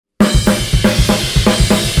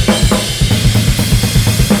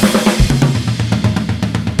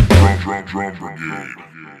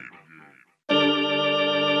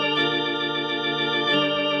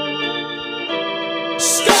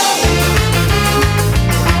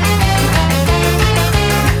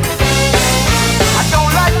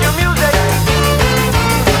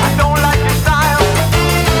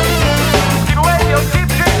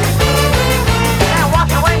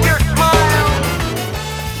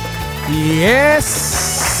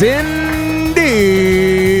Yes, indeed.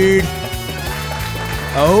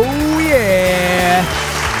 Oh, yeah.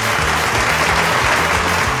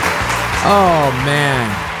 Oh, man.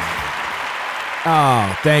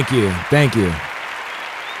 Oh, thank you. Thank you.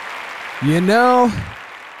 You know,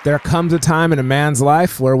 there comes a time in a man's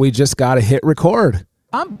life where we just got to hit record.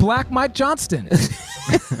 I'm Black Mike Johnston.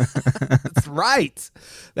 That's right.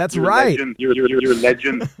 That's you're right. Legend. You're a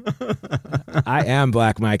legend. I am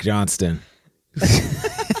Black Mike Johnston.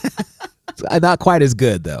 I'm not quite as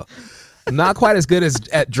good, though. I'm not quite as good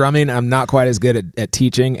at drumming. I'm not quite as good at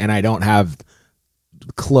teaching, and I don't have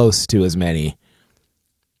close to as many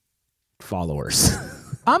followers.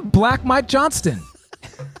 I'm Black Mike Johnston.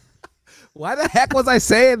 Why the heck was I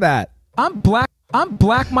saying that? I'm Black Mike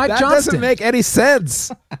Johnston. That doesn't make any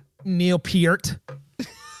sense. Neil Peart.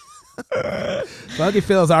 Funky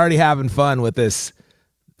Phil's already having fun with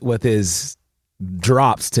his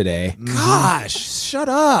drops today. Gosh, shut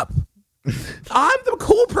up. I'm the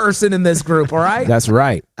cool person in this group, all right? That's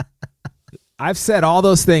right. I've said all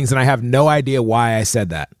those things, and I have no idea why I said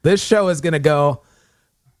that. This show is going to go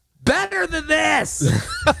better than this.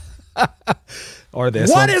 Or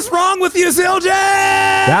this What is wrong with you, Zildjian?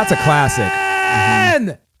 That's a classic.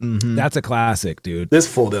 Mm-hmm. That's a classic, dude.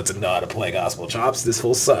 This fool doesn't know how to play gospel chops. This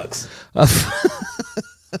fool sucks.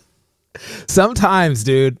 Sometimes,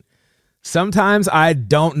 dude. Sometimes I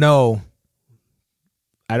don't know.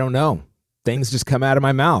 Things just come out of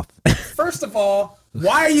my mouth. First of all,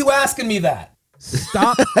 why are you asking me that?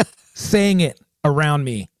 Stop saying it around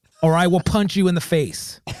me, or I will punch you in the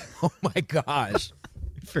face. Oh, my gosh.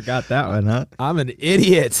 Forgot that one, huh? I'm an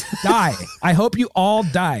idiot. Die. I hope you all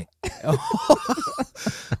die.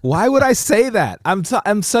 Why would I say that?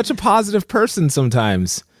 I'm such a positive person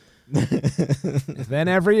sometimes. Then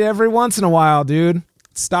every once in a while, dude,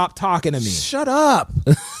 stop talking to me. Shut up.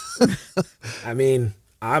 I mean,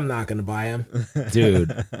 I'm not going to buy him.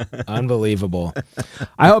 Dude, unbelievable.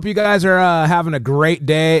 I hope you guys are having a great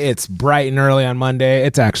day. It's bright and early on Monday.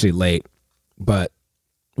 It's actually late, but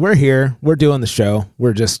we're here. We're doing the show.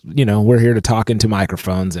 We're just, we're here to talk into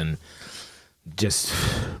microphones and just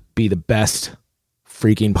be the best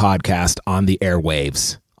freaking podcast on the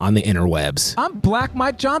airwaves, on the interwebs. I'm Black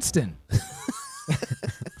Mike Johnston.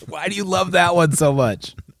 Why do you love that one so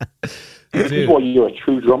much? This is why you're a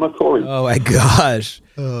true drummer, Corey. Oh, my gosh.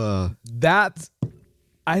 I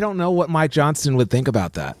don't know what Mike Johnston would think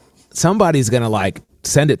about that. Somebody's going to,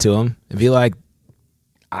 send it to him and be like,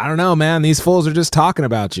 I don't know, man. These fools are just talking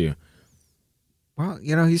about you. Well,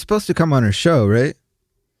 he's supposed to come on our show, right?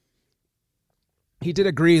 He did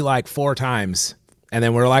agree 4 times. And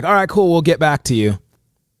then we're like, all right, cool. We'll get back to you.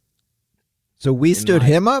 So we stood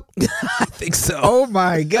him up? I think so. Oh,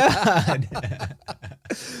 my God.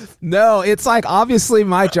 No, it's obviously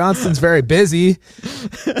Mike Johnston's very busy.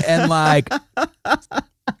 And I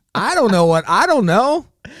don't know.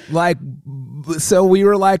 So we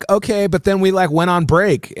were like, okay, but then we went on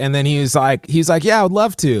break, and then he's like, yeah, I would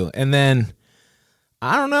love to. And then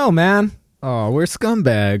I don't know, man. Oh, we're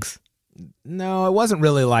scumbags. No, it wasn't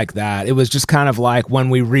really like that. It was just kind of when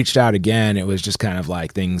we reached out again, it was just kind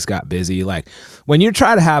of things got busy. When you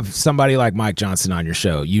try to have somebody like Mike Johnston on your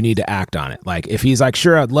show, you need to act on it. If he's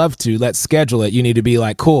sure, I'd love to, let's schedule it. You need to be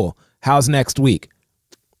like, cool, how's next week?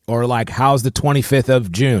 Or how's the 25th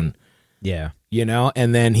of June? Yeah.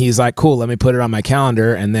 And then he's like, cool, let me put it on my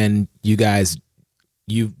calendar. And then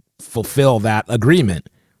you fulfill that agreement.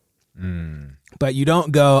 But you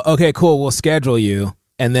don't go, okay, cool, we'll schedule you.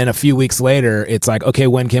 And then a few weeks later, it's like, okay,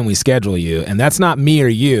 when can we schedule you? And that's not me or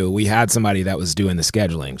you. We had somebody that was doing the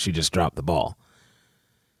scheduling. She just dropped the ball.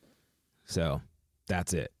 So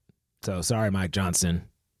that's it. So sorry, Mike Johnston.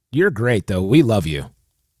 You're great, though. We love you.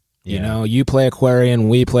 Yeah. You play Aquarian.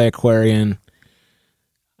 We play Aquarian.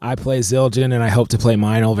 I play Zildjian, and I hope to play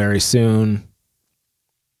Meilel very soon.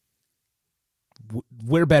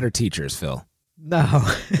 We're better teachers, Phil. No.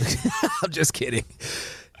 I'm just kidding.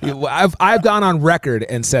 I've gone on record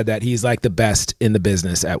and said that he's the best in the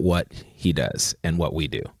business at what he does and what we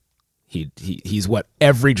do. He's what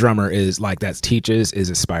every drummer is that teaches is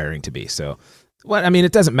aspiring to be. So,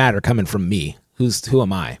 it doesn't matter coming from me. Who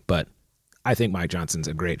am I? But I think Mike Johnston's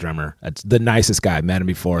a great drummer. The nicest guy. Met him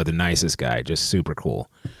before. The nicest guy. Just super cool.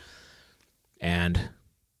 And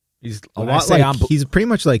he's a lot he's pretty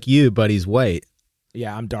much like you, but he's white.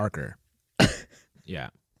 Yeah, I'm darker. Yeah.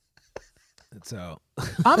 So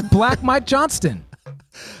I'm Black Mike Johnston.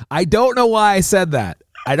 I don't know why I said that.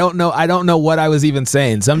 I don't know what I was even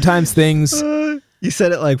saying. Sometimes things You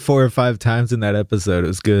said it 4 or 5 times in that episode. It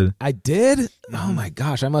was good. I did? Oh my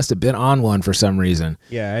gosh, I must have been on one for some reason.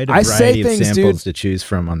 Yeah, I had a variety of samples to choose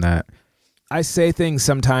from on that. I say things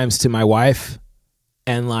sometimes to my wife,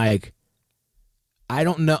 and like, I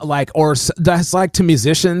don't know, like, or that's like to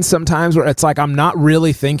musicians sometimes where it's like I'm not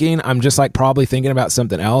really thinking. I'm just like probably thinking about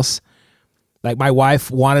something else. Like my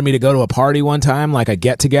wife wanted me to go to a party one time, like a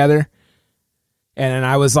get together. And then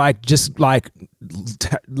I was like, just like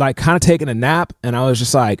kind of taking a nap. And I was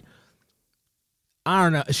just like, I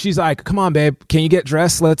don't know. She's like, come on, babe. Can you get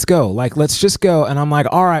dressed? Let's go. Like, let's just go. And I'm like,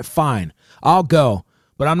 all right, fine. I'll go.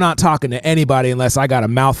 But I'm not talking to anybody unless I got a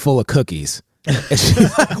mouthful of cookies. And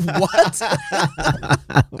she's like, what?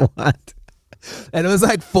 What? And it was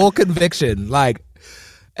like full conviction. Like,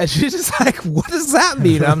 and she's just like, what does that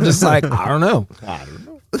mean? And I'm just like, I don't know.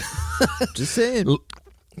 Just saying.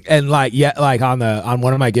 And like, yeah, like on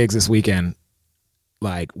one of my gigs this weekend,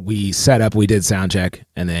 like we set up, we did sound check,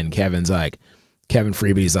 and then Kevin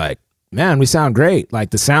Freeby's like, man, we sound great.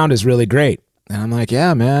 Like the sound is really great. And I'm like,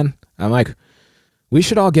 yeah, man. I'm like, we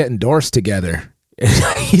should all get endorsed together. And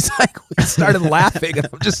he's like, we started laughing. And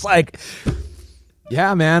I'm just like,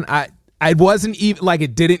 yeah, man. I wasn't even like,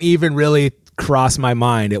 it didn't even really cross my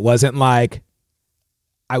mind. It wasn't like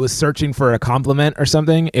I was searching for a compliment or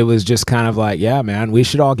something. It was just kind of like, yeah, man, we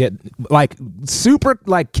should all get like super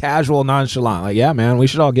like casual, nonchalant. Like, yeah, man, we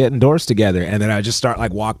should all get endorsed together. And then I just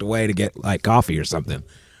walked away to get like coffee or something.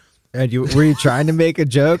 And were you trying to make a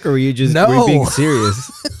joke, or were you just were you being serious?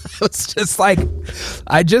 It's just like,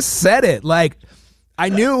 I just said it. Like, I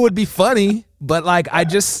knew it would be funny, but like, I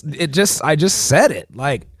just said it.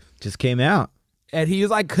 Like, just came out. And he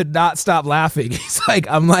was like, could not stop laughing. He's like,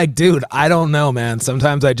 I'm like, dude, I don't know, man.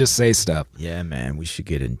 Sometimes I just say stuff. Yeah, man, we should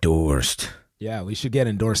get endorsed. Yeah, we should get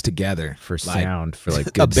endorsed together for like, sound, for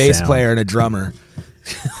like good a bass sound. player and a drummer.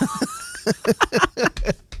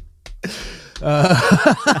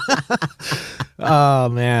 Oh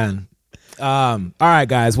man. All right,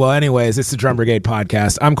 guys. Well, anyways, it's the Drum Brigade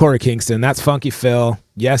podcast. I'm Corey Kingston. That's Funky Phil.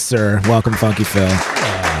 Yes, sir. Welcome, Funky Phil.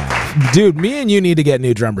 Dude, me and you need to get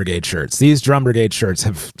new Drum Brigade shirts. These Drum Brigade shirts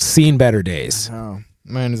have seen better days. Oh,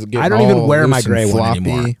 man, is it I don't even wear my gray one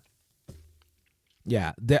anymore.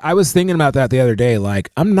 Yeah, I was thinking about that the other day. Like,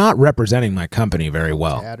 I'm not representing my company very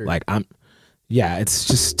well. Tattered. Like, it's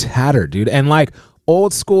just tattered, dude. And like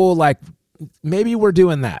old school, like maybe we're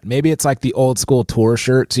doing that. Maybe it's like the old school tour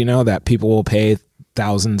shirts, you know, that people will pay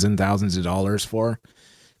thousands and thousands of dollars for,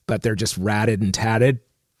 but they're just ratted and tatted.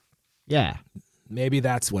 Yeah. Maybe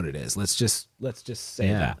that's what it is. Let's just say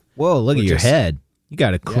that. Whoa, look at your head. You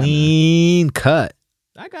got a clean cut.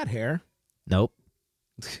 I got hair. Nope.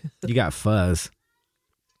 You got fuzz.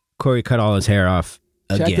 Corey cut all his hair off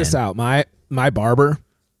again. Check this out. My barber,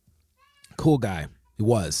 cool guy. He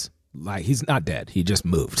was. Like, he's not dead. He just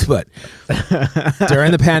moved. But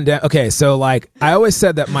during the pandemic, okay, so like I always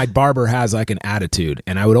said that my barber has like an attitude,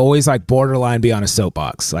 and I would always like borderline be on a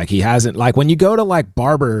soapbox. Like, he hasn't, like when you go to like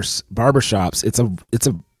barbershops,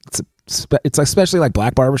 it's especially like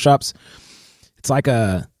black barbershops. It's like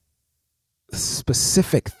a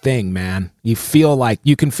specific thing, man. You feel like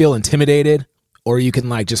you can feel intimidated, or you can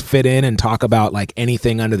like just fit in and talk about like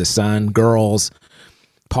anything under the sun, girls,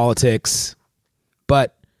 politics.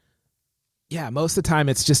 But yeah, most of the time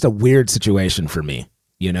it's just a weird situation for me,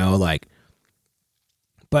 you know, like,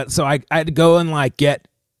 but so I'd go and like get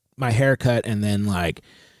my hair cut, and then like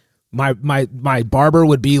my barber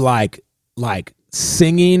would be like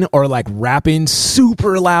singing or like rapping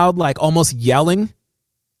super loud, like almost yelling,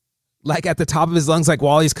 like at the top of his lungs, like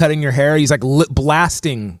while he's cutting your hair, he's like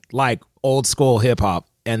blasting like old school hip hop,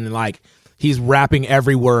 and like he's rapping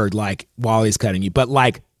every word like while he's cutting you, but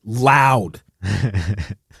like loud.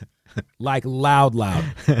 Like loud,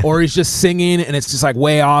 or he's just singing and it's just like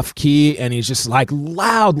way off key, and he's just like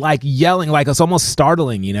loud, like yelling, like it's almost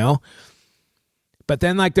startling, you know. But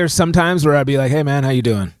then like there's sometimes where I'd be like, hey man, how you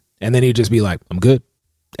doing? And then he'd just be like, I'm good,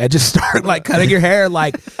 and just start like cutting your hair,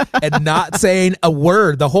 like, and not saying a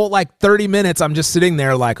word the whole like 30 minutes. I'm just sitting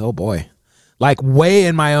there like, oh boy, like way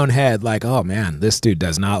in my own head, like, oh man, this dude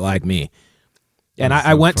does not like me. And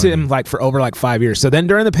I went to him like for over like 5 years. So then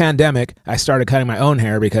during the pandemic, I started cutting my own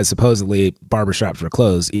hair because supposedly barbershops were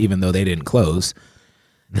closed, even though they didn't close.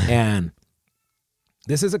 And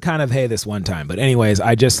this is a kind of, hey, this one time. But anyways,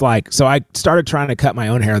 I just like, so I started trying to cut my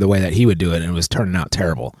own hair the way that he would do it, and it was turning out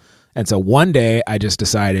terrible. And so one day I just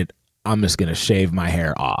decided I'm just going to shave my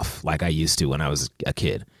hair off like I used to when I was a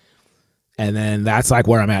kid. And then that's like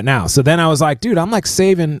where I'm at now. So then I was like, dude, I'm like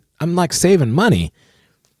saving money.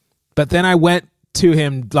 But then I went to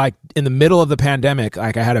him like in the middle of the pandemic,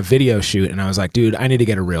 like I had a video shoot, and I was like, dude, I need to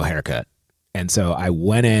get a real haircut. And so I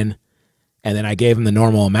went in, and then I gave him the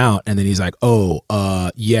normal amount, and then he's like, oh,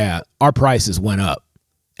 yeah, our prices went up.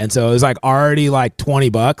 And so it was like already like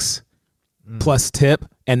 $20. plus tip.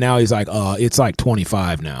 And now he's like, oh, it's like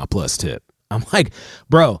 25 now plus tip. I'm like,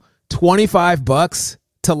 bro, $25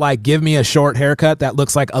 to like give me a short haircut that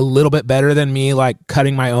looks like a little bit better than me like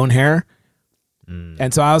cutting my own hair.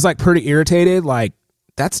 And so I was like pretty irritated, like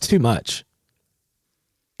that's too much.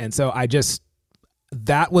 And so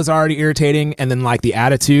that was already irritating. And then like the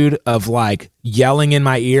attitude of like yelling in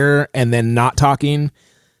my ear and then not talking.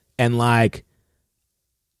 And like,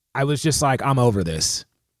 I was just like, I'm over this.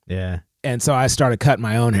 Yeah. And so I started cutting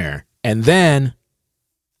my own hair. And then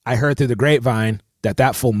I heard through the grapevine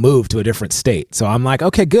that fool moved to a different state. So I'm like,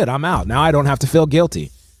 okay, good. I'm out. Now I don't have to feel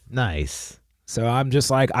guilty. Nice. So I'm just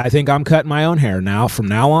like, I think I'm cutting my own hair now from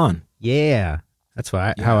now on. Yeah. That's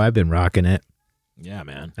how I've been rocking it. Yeah,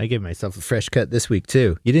 man. I gave myself a fresh cut this week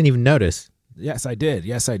too. You didn't even notice. Yes, I did.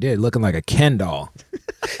 Looking like a Ken doll.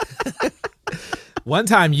 One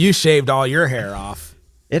time you shaved all your hair off.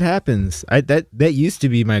 It happens. That used to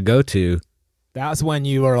be my go-to. That was when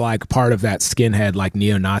you were like part of that skinhead like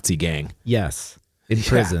neo-Nazi gang. Yes. In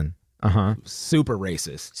prison. Uh-huh. Super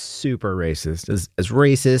racist. Super racist. As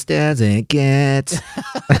racist as it gets.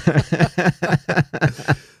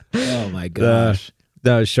 Oh my gosh.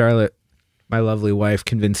 No, Charlotte, my lovely wife,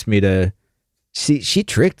 convinced me to. She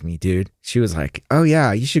tricked me, dude. She was like, "Oh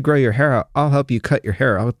yeah, you should grow your hair out. I'll help you cut your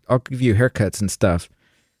hair. I'll give you haircuts and stuff."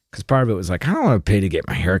 Because part of it was like, I don't want to pay to get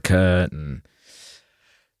my hair cut, and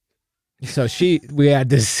so we had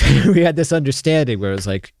this understanding where it was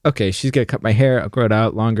like, okay, she's gonna cut my hair. I'll grow it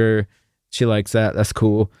out longer. She likes that. That's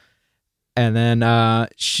cool. And then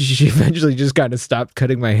she eventually just kind of stopped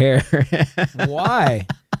cutting my hair. Why?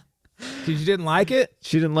 Because you didn't like it?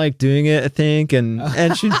 She didn't like doing it, I think,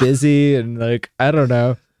 and she's busy and like I don't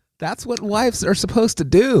know. That's what wives are supposed to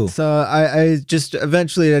do. So I just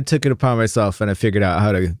eventually I took it upon myself and I figured out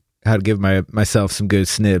how to give myself some good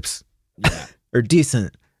snips. Yeah. Or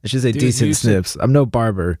decent. I should say decent snips. I'm no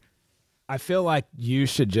barber. I feel like you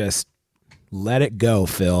should just let it go,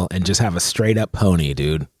 Phil, and just have a straight up pony,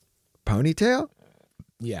 dude. Ponytail?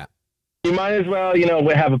 Yeah. You might as well,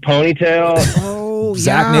 have a ponytail. Oh,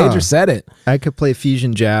 Zach Nader said it. I could play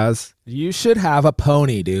fusion jazz. You should have a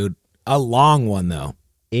pony, dude. A long one, though.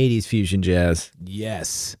 80s fusion jazz.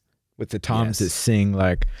 Yes. With the toms that sing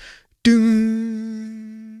like,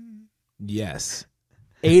 doom. Yes.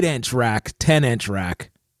 8-inch rack, 10-inch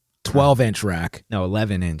rack, 12-inch rack. No,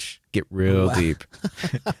 11-inch. Get real deep.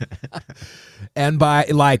 And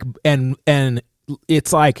and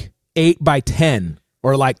it's like 8 by 10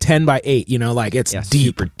 or like 10 by 8, like it's deep.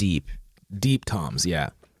 Super deep. Deep toms,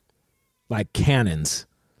 yeah. Like cannons.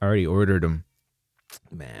 I already ordered them.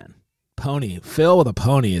 Man. Pony. Phil with a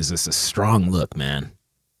pony is just a strong look, man.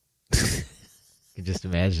 You can just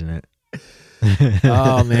imagine it.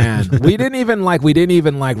 Oh man. We didn't even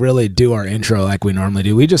really do our intro like we normally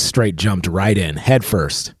do. We just straight jumped right in, head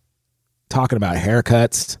first. Talking about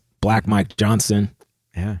haircuts, Black Mike Johnson.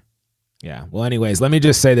 Yeah. Yeah. Well, anyways, let me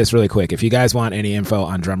just say this really quick. If you guys want any info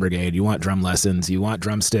on Drum Brigade, you want drum lessons, you want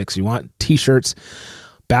drumsticks, you want t-shirts,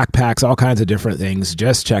 backpacks, all kinds of different things,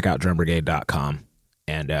 just check out drumbrigade.com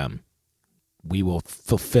and we will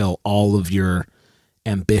fulfill all of your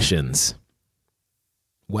ambitions,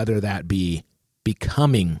 whether that be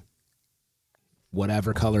becoming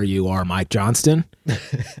whatever color you are, Mike Johnston,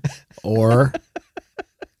 or,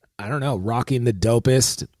 I don't know, rocking the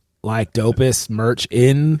dopest merch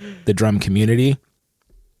in the drum community.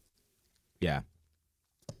 Yeah.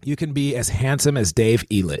 You can be as handsome as Dave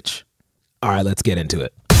Elich. All right, let's get into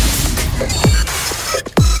it.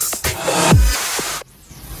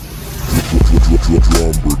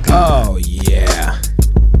 Oh, yeah.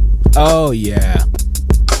 Oh, yeah.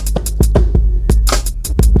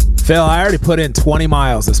 Phil, I already put in 20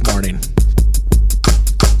 miles this morning.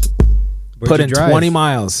 Where'd you drive? 20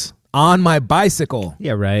 miles on my bicycle.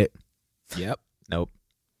 Yeah, right. Yep. Nope.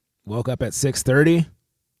 Woke up at 6:30,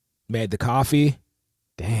 made the coffee.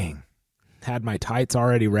 Dang. Had my tights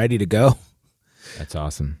already ready to go. That's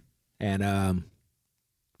awesome. And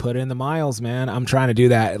put in the miles, man. I'm trying to do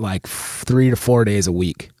that like 3 to 4 days a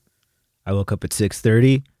week. I woke up at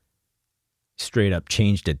 6:30, straight up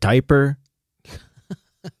changed a diaper.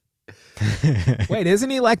 Wait,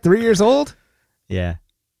 isn't he like 3 years old? Yeah.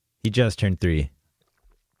 He just turned 3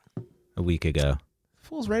 a week ago.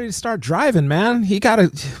 Fool's ready to start driving, man. He got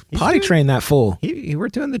to potty train that fool. We're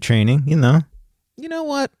doing the training, you know. You know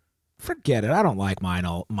what? Forget it. I don't like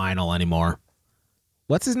Meilel anymore.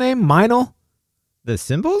 What's his name? Meilel? The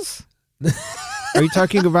symbols? Are you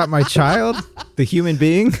talking about my child? The human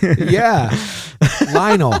being? Yeah.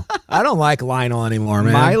 Lionel. I don't like Lionel anymore,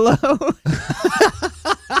 man. Milo?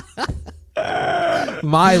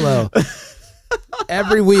 Milo.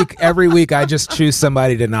 Every week, I just choose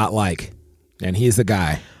somebody to not like, and he's the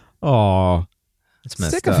guy. Oh, it's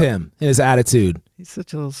messed Sick up. of him, his attitude. He's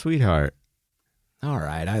such a little sweetheart. All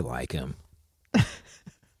right, I like him.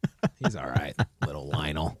 He's all right, little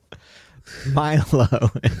Lionel. Milo.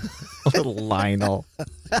 Little Lionel.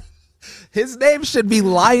 His name should be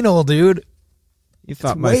Lionel, dude. You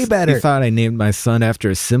thought way better. You thought I named my son after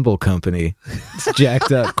a cymbal company. It's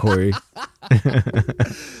jacked up, Corey.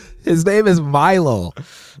 His name is Milo.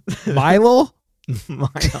 Milo?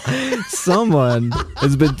 Someone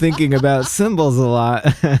has been thinking about symbols a lot.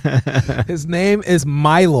 His name is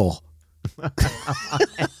Milo.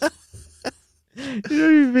 You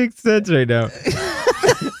don't even make sense right now.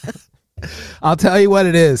 I'll tell you what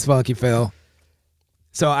it is, Funky Phil.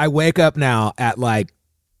 So I wake up now at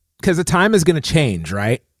because the time is going to change,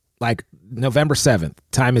 right? Like November 7th,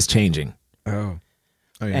 time is changing. Oh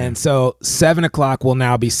yeah. And so 7 o'clock will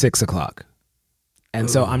now be 6 o'clock. And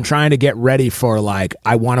so I'm trying to get ready for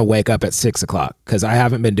I want to wake up at 6 o'clock because I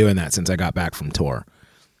haven't been doing that since I got back from tour.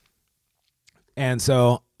 And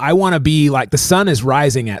so I want to be the sun is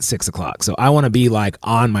rising at 6 o'clock. So I want to be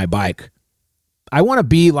on my bike. I want to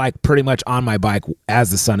be pretty much on my bike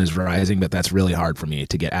as the sun is rising, but that's really hard for me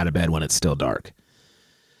to get out of bed when it's still dark.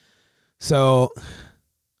 So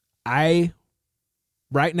right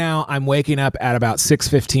now I'm waking up at about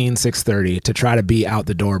 6:15, 6:30 to try to be out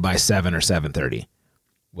the door by 7 or 7:30.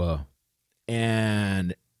 Whoa.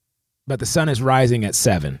 But the sun is rising at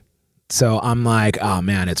 7. So I'm oh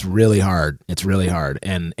man, it's really hard. It's really hard.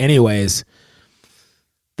 And anyways,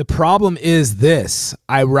 the problem is this.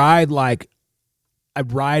 I ride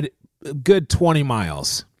a good 20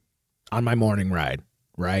 miles on my morning ride,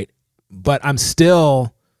 right? But I'm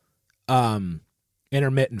still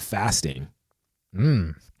intermittent fasting.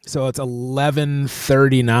 So it's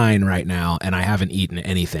 11:39 right now, and I haven't eaten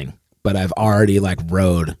anything, but I've already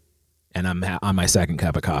rode, and I'm on my second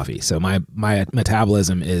cup of coffee. So my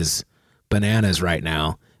metabolism is bananas right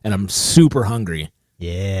now, and I'm super hungry.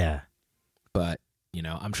 Yeah. But,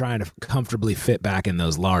 I'm trying to comfortably fit back in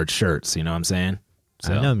those large shirts, you know what I'm saying?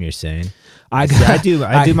 So, I know what you're saying. I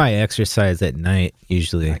do my exercise at night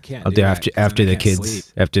usually. I can't I'll do do that 'cause after then I the can't kids sleep.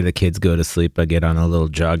 after the kids go to sleep. I get on a little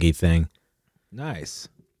joggy thing. Nice.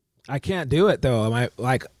 I can't do it though. I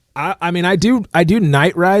do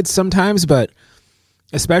night rides sometimes, but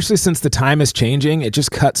especially since the time is changing, it just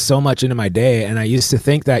cuts so much into my day. And I used to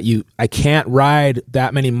think that I can't ride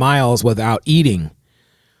that many miles without eating.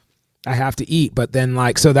 I have to eat, but then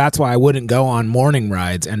so that's why I wouldn't go on morning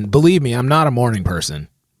rides. And believe me, I'm not a morning person,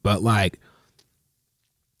 but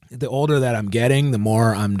the older that I'm getting, the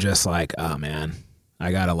more I'm just oh man,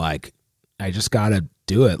 I just gotta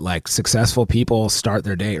do it. Successful people start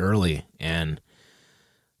their day early, and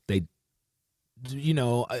they,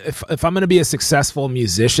 if I'm going to be a successful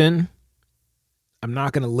musician, I'm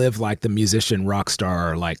not going to live the musician rock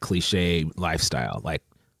star, cliche lifestyle.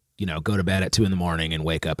 Go to bed at 2 a.m. and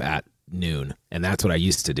wake up at noon. And that's what I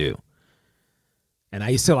used to do. And I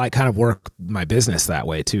used to kind of work my business that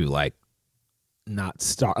way too. Not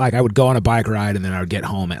start, I would go on a bike ride and then I would get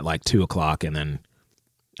home at 2 o'clock and then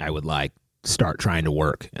I would start trying to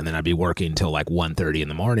work. And then I'd be working till 1:30 in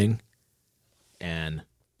the morning. And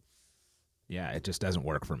yeah, it just doesn't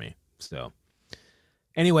work for me. So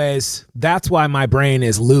anyways, that's why my brain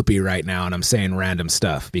is loopy right now and I'm saying random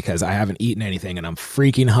stuff because I haven't eaten anything and I'm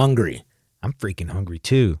freaking hungry. I'm freaking hungry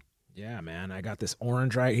too. Yeah, man. I got this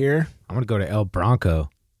orange right here. I'm gonna go to El Bronco.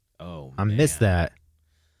 Oh, I miss that.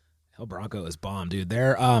 El Bronco is bomb, dude.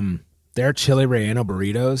 Their chili relleno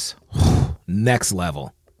burritos, next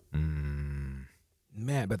level.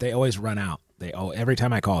 Man, but they always run out. Every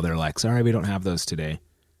time I call, they're sorry, we don't have those today.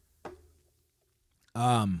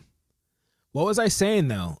 What was I saying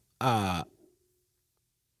though? I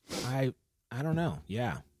don't know.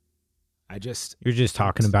 Yeah. You're just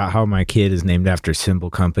talking about how my kid is named after cymbal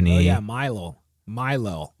company. Oh yeah, Meilel.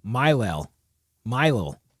 Meilel.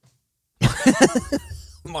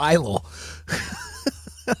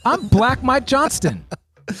 I'm Black Mike Johnston.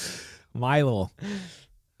 Meilel.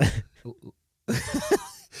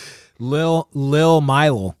 Lil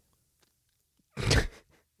Meilel.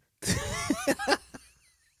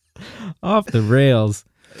 Off the rails.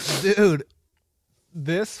 Dude,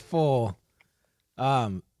 this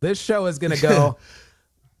show is going to go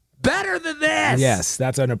better than this. Yes,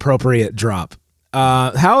 that's an appropriate drop.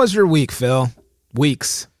 How was your week, Phil?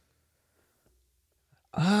 Weeks.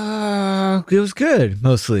 It was good,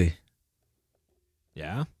 mostly.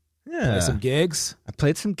 Yeah? Yeah. Play some gigs? I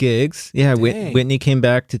played some gigs. Yeah, Dang. Whitney came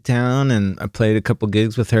back to town, and I played a couple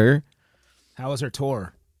gigs with her. How was her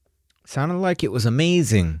tour? Sounded like it was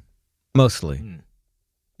amazing, mostly.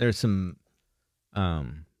 There's some.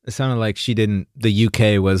 It sounded like the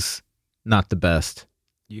UK was not the best.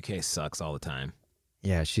 UK sucks all the time.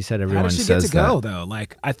 Yeah, she said everyone says How did she get to go that. though?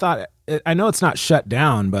 Like I know it's not shut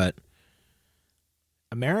down, but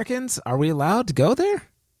Americans, are we allowed to go there?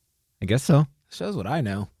 I guess so. Shows what I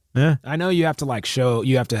know. Yeah. I know you have to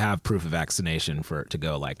have proof of vaccination to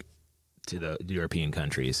go like to the European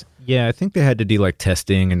countries. Yeah, I think they had to do like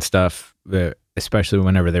testing and stuff, especially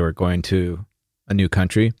whenever they were going to a new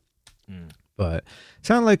country. But it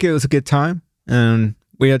sounded like it was a good time, and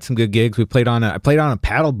we had some good gigs. I played on a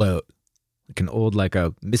paddle boat, like an old like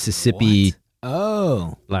a Mississippi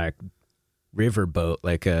like river boat.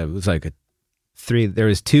 Like it was like there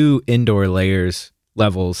was 2 indoor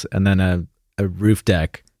levels, and then a roof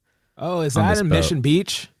deck. Oh, is that in Mission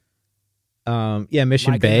Beach? Yeah,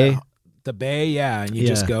 Mission like Bay. The Bay, yeah, and you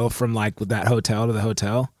just go from like that hotel to the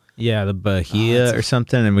hotel. Yeah, the Bahia or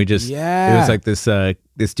something, and we just it was like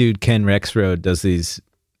this dude Ken Rexroad does these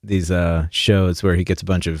shows where he gets a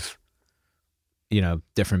bunch of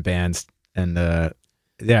different bands, and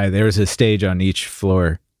there was a stage on each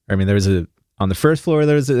floor. I mean, on the first floor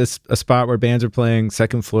there was a spot where bands were playing.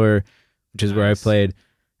 Second floor, which is where I played,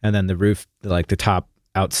 and then the roof, like the top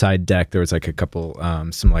outside deck, there was like a couple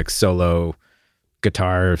some like solo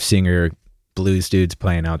guitar singer blues dudes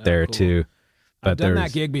playing out there cool. too. But I've done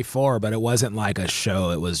that gig before, but it wasn't like a show.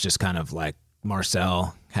 It was just kind of like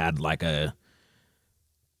Marcel had like an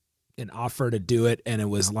offer to do it, and it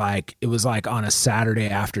was like on a Saturday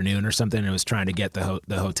afternoon or something. And it was trying to get the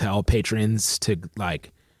hotel patrons to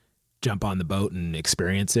like jump on the boat and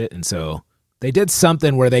experience it. And so they did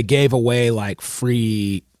something where they gave away like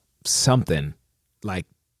free something, like.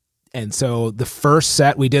 And so the first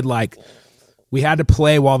set we did, like we had to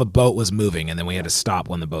play while the boat was moving, and then we had to stop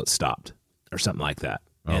when the boat stopped. Or something like that.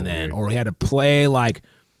 And then, or we had to play like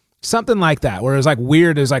something like that, where it was like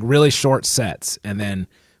weird. It was like really short sets. And then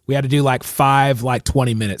we had to do like 5 like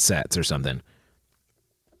 20-minute sets or something.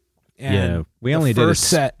 And yeah, we only did a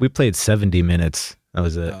set. We played 70 minutes. That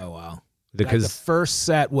was it. Oh, wow. Because the first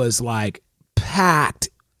set was like packed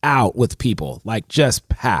out with people, like just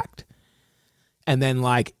packed. And then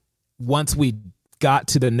like once we got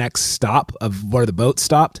to the next stop of where the boat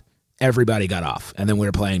stopped, everybody got off, and then we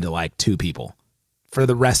were playing to like 2 people for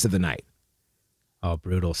the rest of the night. Oh,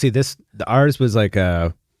 brutal. See, ours was like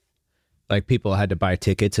people had to buy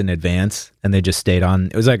tickets in advance, and they just stayed on.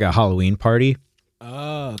 It was like a Halloween party.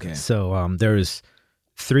 Oh, okay. So there was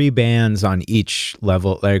 3 bands on each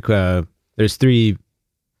level. Like there's 3.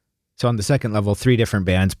 So on the second level, 3 different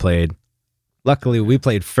bands played. Luckily, we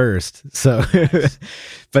played first, so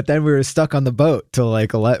but then we were stuck on the boat till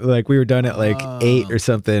like 11, like we were done at like 8 or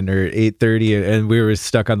something, or 8:30, and we were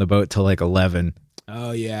stuck on the boat till like 11.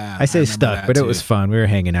 Oh yeah, I say stuck, but it was fun. We were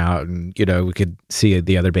hanging out, and we could see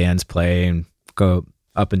the other bands play and go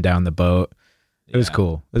up and down the boat. It was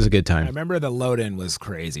cool. It was a good time. I remember the load in was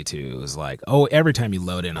crazy too. It was like, every time you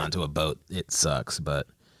load in onto a boat, it sucks. But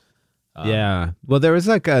yeah, well, there was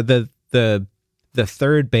like the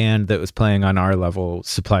third band that was playing on our level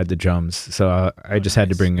supplied the drums, so I just had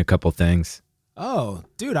to bring a couple things. Oh,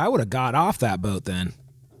 dude, I would have got off that boat then.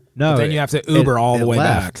 No, but then you have to Uber all the way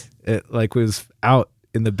left. Back. It like was out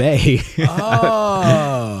in the bay.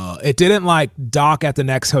 Oh, it didn't like dock at the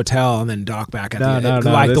next hotel and then dock back at no.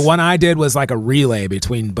 Like the one I did was like a relay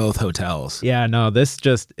between both hotels. Yeah, no, this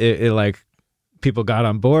just it like people got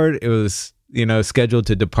on board. It was scheduled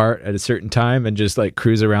to depart at a certain time and just like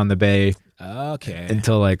cruise around the bay. Okay.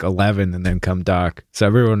 Until like 11 and then come dock. So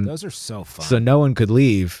everyone. Those are so fun. So no one could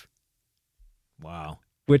leave. Wow.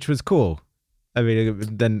 Which was cool. I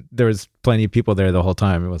mean, then there was plenty of people there the whole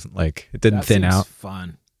time. It wasn't like it didn't thin out.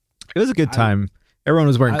 Fun. It was a good time. Everyone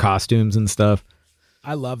was wearing costumes and stuff.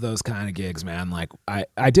 I love those kind of gigs, man. Like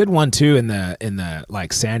I did one too in the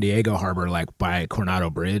like San Diego harbor, like by Coronado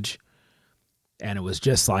Bridge. And it was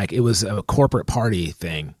just like, it was a corporate party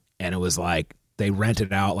thing. And it was like, they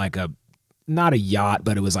rented out like not a yacht,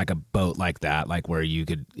 but it was like a boat like that, like where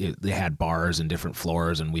they had bars and different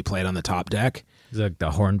floors, and we played on the top deck. Is it like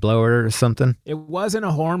the hornblower or something? It wasn't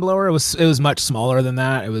a hornblower. It was much smaller than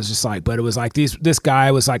that. It was just like, but it was like this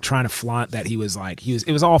guy was like trying to flaunt that it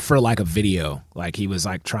was all for like a video. Like he was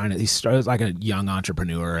like he started like a young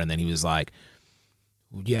entrepreneur, and then he was like,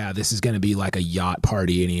 yeah, this is going to be like a yacht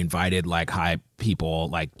party. And he invited like high people,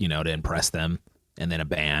 like, to impress them, and then a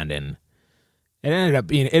band, and it ended up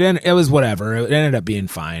being, it was whatever. It ended up being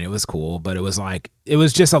fine. It was cool, but it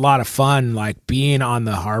was just a lot of fun, like being on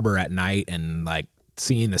the harbor at night and like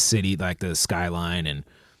seeing the city, like the skyline. And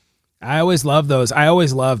I always love those. I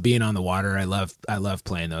always love being on the water. I love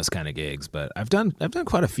playing those kind of gigs, but I've done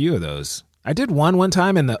quite a few of those. I did one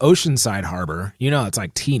time in the Oceanside Harbor. You know, it's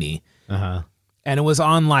like teeny. Uh-huh. And it was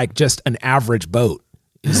on like just an average boat.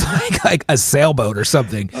 It's like a sailboat or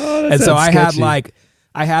something. Oh, and so I sketchy.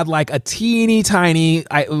 had like a teeny tiny,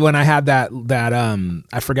 when I had that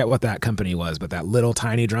I forget what that company was, but that little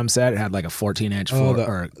tiny drum set, it had like a 14-inch floor.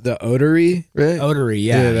 The Otery, right?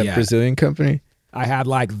 Otery, That Brazilian company. I had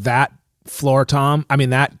like that floor tom,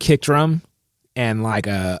 that kick drum, and like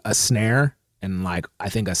a snare, and like I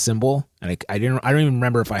think a cymbal, and I don't even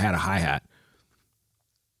remember if I had a hi-hat.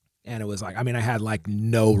 And it was like, I had like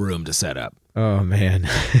no room to set up. Oh man.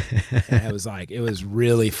 And it was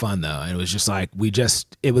really fun though. And it was just like,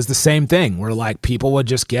 it was the same thing where like people would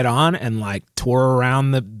just get on and like tour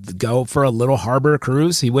around go for a little harbor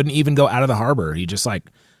cruise. He wouldn't even go out of the harbor. He just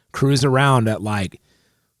like cruised around at like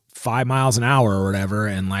 5 miles an hour or whatever.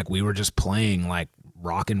 And like, we were just playing like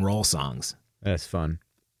rock and roll songs. That's fun.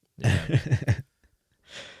 Yeah.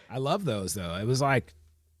 I love those though. It was like,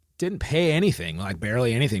 didn't pay anything, like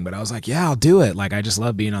barely anything, but I was like, yeah, I'll do it. Like, I just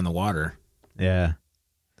love being on the water. Yeah.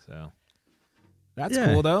 So that's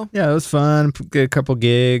cool though. Yeah, it was fun. Did a couple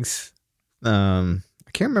gigs. I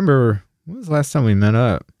can't remember, when was the last time we met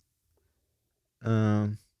up?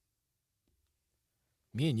 Me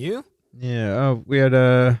and you? Yeah. Oh, we had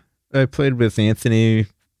I played with Anthony.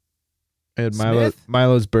 I had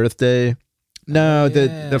Milo's birthday. No, the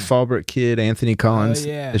Fallbrook kid, Anthony Collins,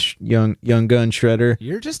 the young gun shredder.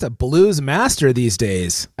 You're just a blues master these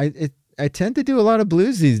days. I tend to do a lot of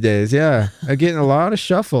blues these days. Yeah, I'm getting a lot of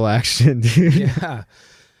shuffle action, dude. Yeah,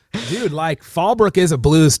 dude. Like Fallbrook is a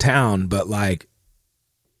blues town, but like,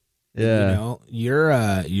 yeah, you're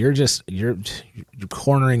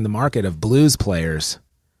cornering the market of blues players.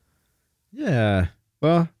 Yeah.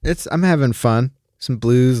 Well, I'm having fun. Some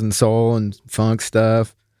blues and soul and funk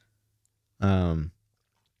stuff.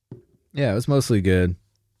 Yeah, it was mostly good.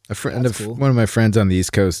 Cool. One of my friends on the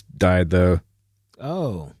East Coast died though.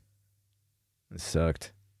 Oh, it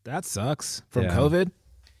sucked. That sucks. From COVID?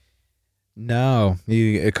 No,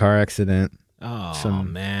 a car accident. Oh,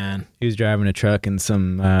 man. He was driving a truck and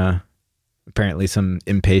apparently some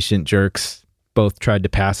impatient jerks both tried to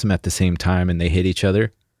pass him at the same time and they hit each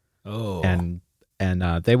other. Oh. And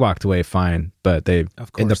they walked away fine, but they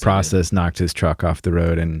in the process knocked his truck off the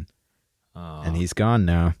road and he's gone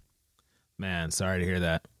now. Man, sorry to hear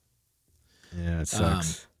that. Yeah, it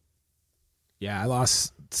sucks. Yeah, I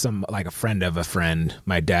lost a friend of a friend,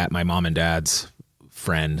 my mom and dad's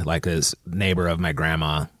friend, like his neighbor of my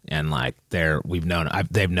grandma, and like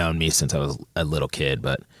they've known me since I was a little kid,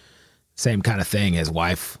 but same kind of thing. His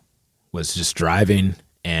wife was just driving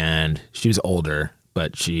and she was older,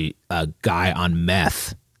 but a guy on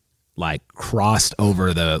meth like crossed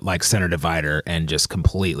over the like center divider and just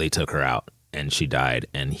completely took her out. And she died,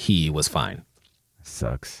 and he was fine.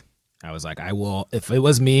 Sucks. I was like, if it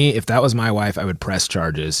was me, if that was my wife, I would press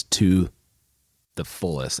charges to the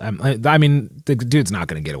fullest. The dude's not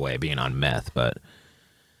going to get away being on meth, but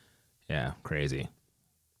yeah, crazy.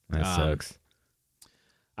 That sucks.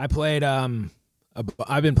 I played, I've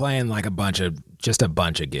been playing like a bunch of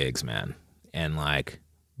gigs, man. And like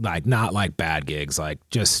not like bad gigs, like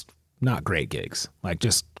just not great gigs, like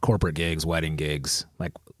just corporate gigs, wedding gigs,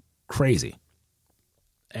 like crazy.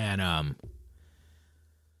 And I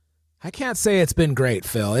can't say it's been great,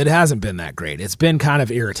 Phil. It hasn't been that great. It's been kind of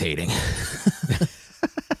irritating.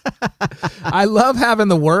 I love having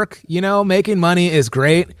the work, making money is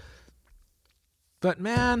great. But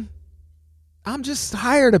man, I'm just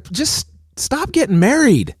tired of just stop getting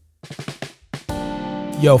married.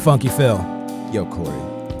 Yo, Funky Phil. Yo, Corey.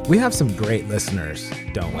 We have some great listeners,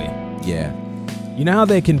 don't we? Yeah. You know how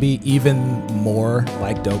they can be even more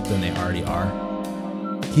like dope than they already are?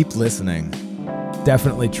 Keep listening.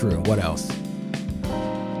 Definitely true. What else?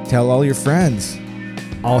 Tell all your friends.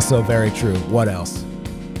 Also very true. What else?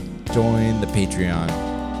 Join the Patreon.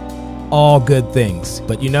 All good things.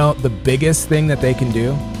 But the biggest thing that they can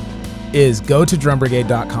do is go to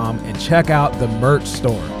drumbrigade.com and check out the merch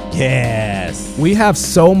store. Yes. We have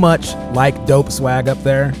so much like dope swag up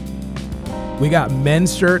there. We got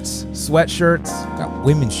men's shirts, sweatshirts. We got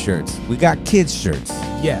women's shirts. We got kids' shirts.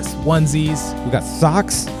 Yes, onesies. We got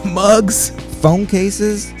socks, mugs, phone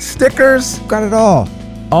cases, stickers. Got it all.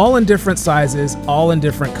 All in different sizes, all in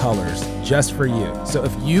different colors, just for you. So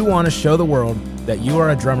if you want to show the world that you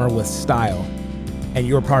are a drummer with style and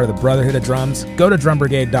you're part of the Brotherhood of Drums, go to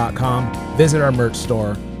drumbrigade.com, visit our merch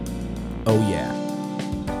store. Oh yeah.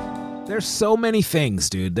 There's so many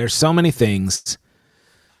things, dude. There's so many things.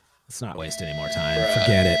 Let's not waste any more time.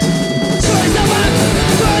 Forget it.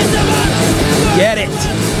 Get it.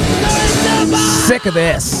 Sick of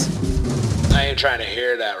this. I ain't trying to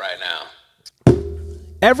hear that right now.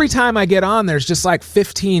 every time I get on, there's just like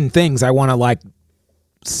 15 things I want to like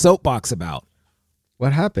soapbox about.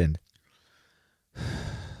 What happened?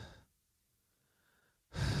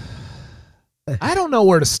 I don't know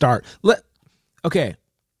where to start. Okay.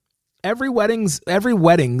 Every weddings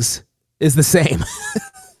is the same.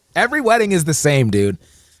 Every wedding is the same, dude.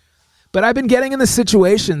 But I've been getting in the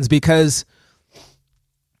situations because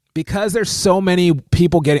there's so many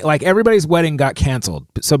people getting, like, everybody's wedding got canceled.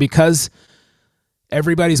 So because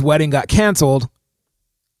everybody's wedding got canceled,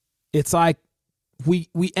 it's like we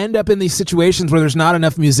end up in these situations where there's not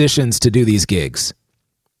enough musicians to do these gigs.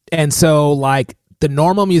 And so like the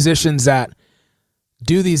normal musicians that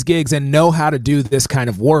do these gigs and know how to do this kind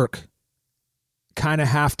of work kind of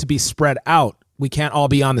have to be spread out. We can't all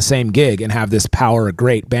be on the same gig and have this power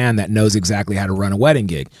great band that knows exactly how to run a wedding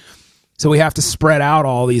gig. So we have to spread out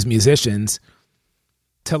all these musicians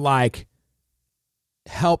to like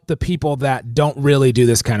help the people that don't really do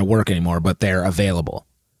this kind of work anymore, but they're available.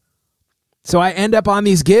 So I end up on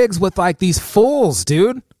these gigs with like these fools,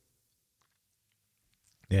 dude.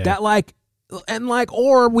 Yeah. That like, and like,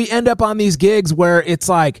 or we end up on these gigs where it's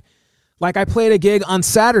like I played a gig on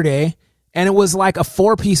Saturday and it was like a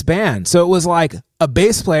 4-piece band. So it was like a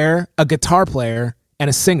bass player, a guitar player, and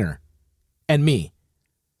a singer, and me.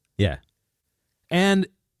 Yeah. And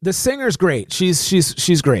the singer's great.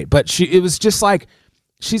 She's great, but it was just like,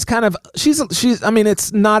 she's I mean,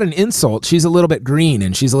 it's not an insult. She's a little bit green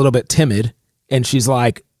and she's a little bit timid, and she's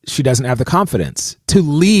like, she doesn't have the confidence to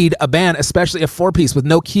lead a band, especially a 4-piece with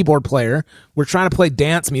no keyboard player. We're trying to play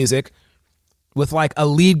dance music with like a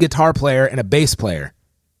lead guitar player and a bass player.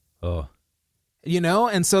 Oh. You know?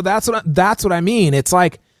 And so that's what I mean. It's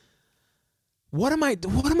like, what am I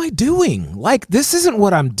doing? Like, this isn't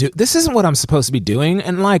what I'm supposed to be doing.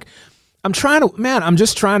 And like, I'm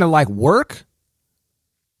just trying to like work.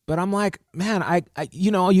 But I'm like, man, I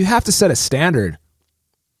you have to set a standard.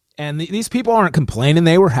 And these people aren't complaining.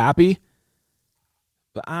 They were happy.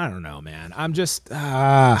 But I don't know, man. I'm just,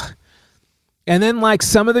 and then like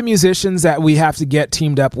some of the musicians that we have to get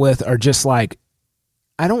teamed up with are just like,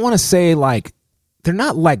 I don't want to say like, they're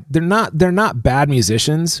not bad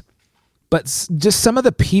musicians, but just some of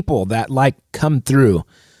the people that like come through.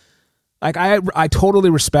 Like I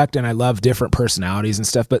totally respect and I love different personalities and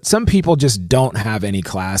stuff, but some people just don't have any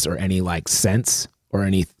class or any like sense or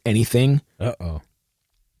anything. Uh-oh.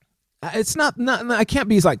 It's not I can't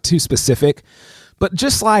be like too specific, but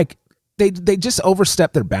just like they just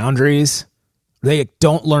overstep their boundaries. They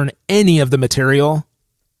don't learn any of the material,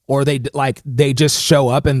 or they just show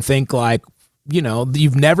up and think like,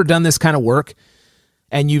 you've never done this kind of work.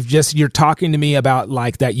 And you're talking to me about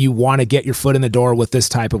like that you want to get your foot in the door with this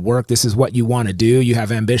type of work. This is what you want to do. You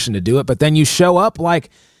have ambition to do it. But then you show up like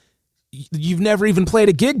you've never even played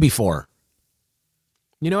a gig before.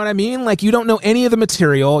 You know what I mean? Like, you don't know any of the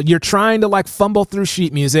material. You're trying to like fumble through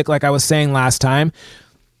sheet music, like I was saying last time.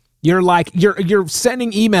 You're like, you're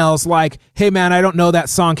sending emails like, hey man, I don't know that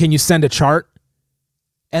song. Can you send a chart?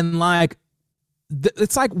 And like,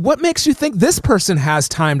 it's like, what makes you think this person has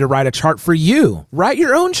time to write a chart for you? Write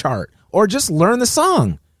your own chart or just learn the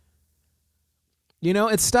song.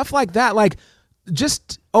 It's stuff like that. Like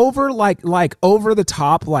just over over the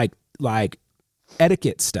top, like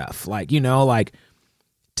etiquette stuff. Like, like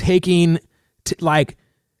taking like,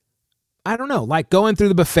 I don't know, like going through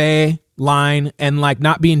the buffet line and like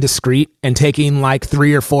not being discreet and taking like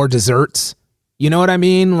 3 or 4 desserts. You know what I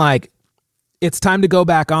mean? Like it's time to go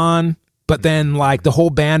back on. But then like the whole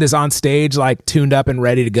band is on stage, like tuned up and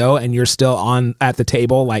ready to go. And you're still at the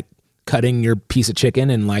table, like cutting your piece of chicken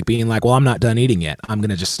and like being like, well, I'm not done eating yet. I'm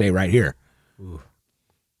going to just stay right here. Ooh.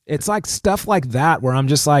 It's like stuff like that where I'm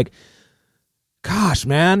just like, gosh,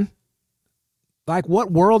 man, like what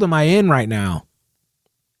world am I in right now?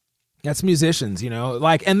 That's musicians,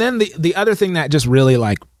 like, and then the other thing that just really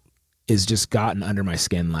like is just gotten under my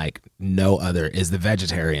skin, like no other, is the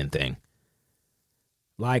vegetarian thing.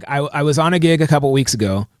 Like I was on a gig a couple weeks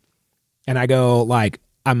ago and I go like,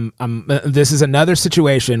 this is another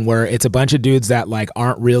situation where it's a bunch of dudes that like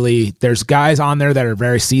aren't really, there's guys on there that are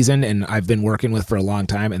very seasoned and I've been working with for a long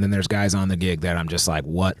time. And then there's guys on the gig that I'm just like,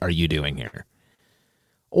 what are you doing here?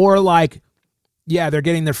 Or like, yeah, they're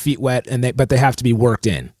getting their feet wet but they have to be worked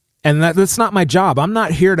in. And that's not my job. I'm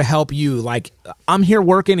not here to help you. Like I'm here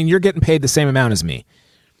working and you're getting paid the same amount as me.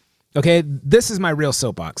 Okay. This is my real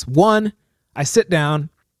soapbox. One, I sit down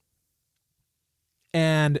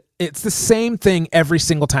and it's the same thing every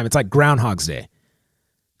single time. It's like Groundhog's Day.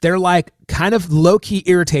 They're like kind of low-key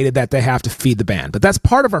irritated that they have to feed the band, but that's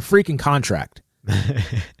part of our freaking contract.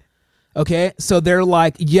 Okay? So they're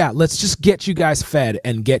like, yeah, let's just get you guys fed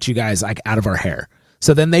and get you guys like out of our hair.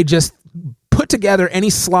 So then they just put together any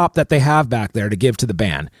slop that they have back there to give to the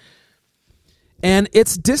band. And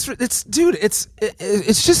it's just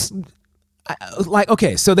like,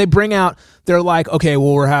 okay, so they bring out, they're like, okay,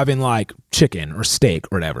 well, we're having like chicken or steak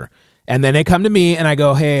or whatever. And then they come to me and I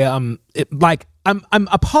go, hey, I'm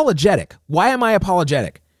apologetic. Why am I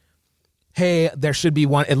apologetic? Hey, there should be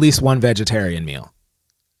at least one vegetarian meal.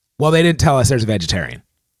 Well, they didn't tell us there's a vegetarian.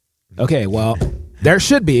 Okay, well, there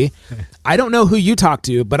should be. I don't know who you talked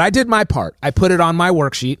to, but I did my part. I put it on my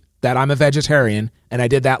worksheet that I'm a vegetarian, and I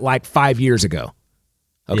did that like 5 years ago.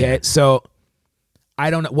 Okay, so I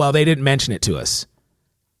don't know. Well, they didn't mention it to us.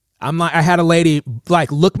 I had a lady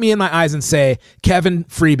like look me in my eyes and say, Kevin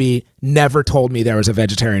Freebie never told me there was a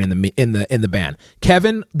vegetarian in the band.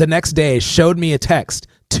 Kevin the next day showed me a text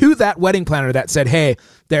to that wedding planner that said, hey,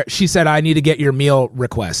 she said, I need to get your meal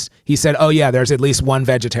request. He said, oh yeah, there's at least one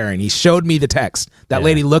vegetarian. He showed me the text. That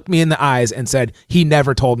lady looked me in the eyes and said, he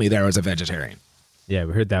never told me there was a vegetarian. Yeah,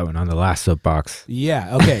 we heard that one on the last soapbox.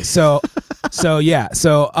 Yeah. Okay. So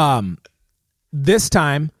this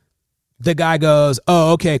time the guy goes,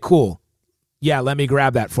 oh, okay, cool. Yeah, let me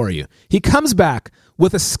grab that for you. He comes back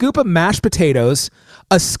with a scoop of mashed potatoes,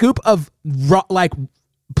 a scoop of like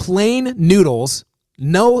plain noodles,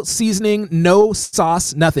 no seasoning, no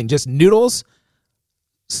sauce, nothing, just noodles,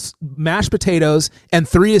 mashed potatoes, and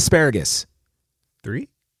 3 asparagus. 3?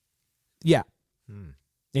 Yeah. And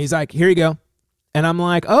he's like, here you go. And I'm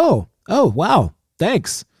like, oh, wow,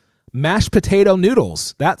 thanks. Mashed potato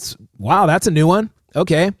noodles. That's a new one.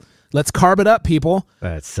 Okay. Let's carb it up, people.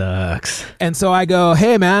 That sucks. And so I go,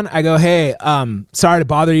 hey, man. Sorry to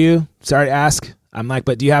bother you. Sorry to ask. I'm like,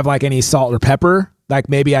 but do you have like any salt or pepper? Like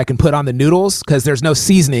maybe I can put on the noodles because there's no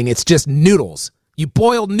seasoning. It's just noodles. You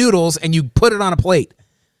boiled noodles and you put it on a plate.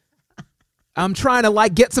 I'm trying to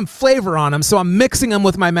like get some flavor on them, so I'm mixing them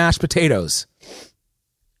with my mashed potatoes.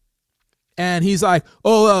 And he's like,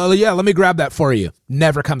 yeah, let me grab that for you.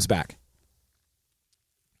 Never comes back.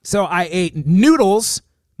 So I ate noodles,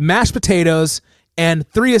 mashed potatoes, and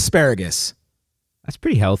 3 asparagus. That's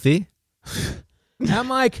pretty healthy. And I'm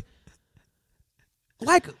like,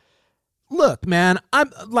 look, man,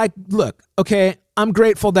 okay, I'm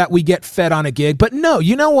grateful that we get fed on a gig, but no,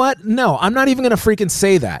 you know what? No, I'm not even going to freaking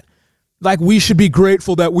say that. Like, we should be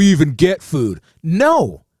grateful that we even get food.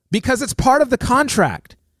 No, because it's part of the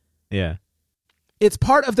contract. Yeah. It's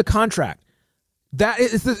part of the contract. That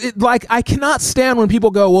is like, I cannot stand when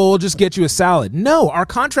people go, well, we'll just get you a salad. No, our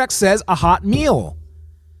contract says a hot meal.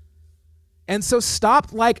 And so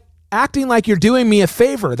stop like acting like you're doing me a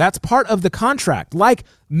favor. That's part of the contract. Like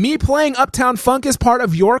me playing Uptown Funk is part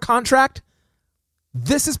of your contract.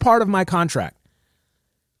 This is part of my contract.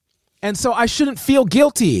 And so I shouldn't feel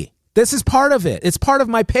guilty. This is part of it. It's part of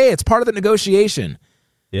my pay. It's part of the negotiation.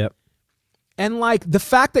 Yep. And like the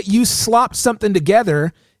fact that you slopped something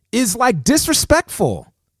together is like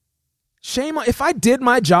disrespectful. Shame on, if I did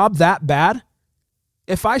my job that bad,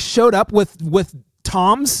 if I showed up with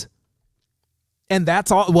toms and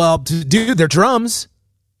that's all, well, dude, they're drums.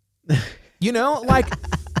 You know, like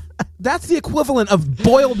that's the equivalent of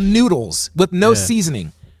boiled noodles with no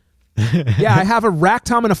seasoning. Yeah, I have a rack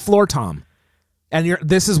tom and a floor tom. And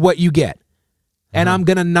this is what you get. And I'm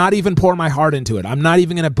going to not even pour my heart into it. I'm not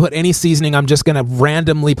even going to put any seasoning. I'm just going to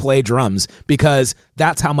randomly play drums because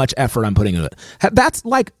that's how much effort I'm putting into it.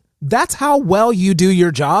 That's how well you do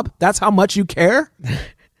your job. That's how much you care.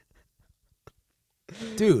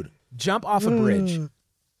 Dude, jump off a bridge.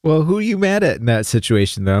 Well, who are you mad at in that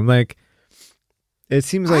situation, though? I'm like, it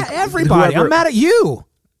seems like everybody. I'm mad at you.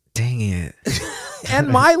 Dang it. And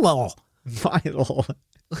Meilel. Meilel.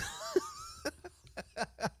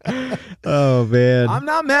 Oh man, I'm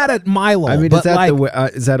not mad at Meilel. I mean,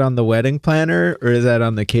 is that on the wedding planner or is that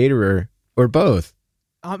on the caterer or both?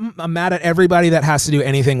 I'm mad at everybody that has to do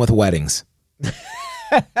anything with weddings.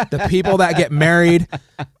 The people that get married,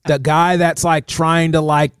 the guy that's like trying to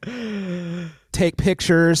like take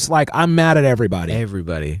pictures. Like, I'm mad at everybody.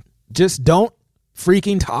 Everybody. Just don't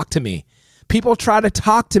freaking talk to me. People try to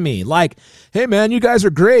talk to me like, hey man, you guys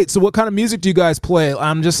are great. So what kind of music do you guys play?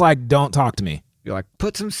 I'm just like, don't talk to me. You're like,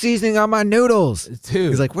 put some seasoning on my noodles. Dude.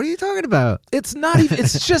 He's like, what are you talking about? It's not even,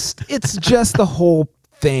 it's just the whole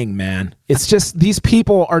thing, man. It's just, these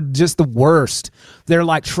people are just the worst. They're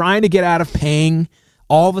like trying to get out of paying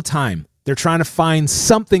all the time. They're trying to find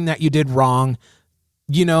something that you did wrong.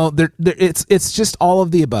 You know, it's just all of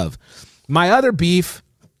the above. My other beef,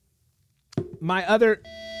 all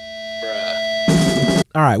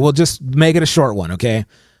right, we'll just make it a short one, okay?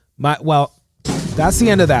 That's the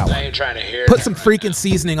end of that one. I ain't trying to hear Put some freaking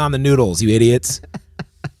seasoning on the noodles, you idiots.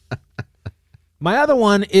 My other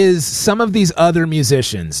one is some of these other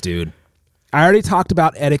musicians, dude. I already talked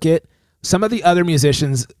about etiquette. Some of the other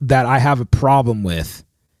musicians that I have a problem with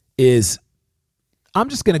is, I'm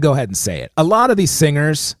just going to go ahead and say it. A lot of these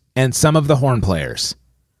singers and some of the horn players,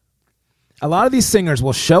 a lot of these singers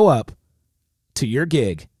will show up to your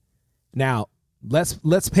gig. Now,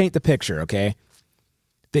 let's paint the picture, okay?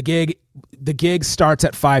 The gig starts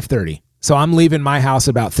at 5:30. So I'm leaving my house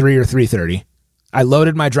about 3 or 3:30. I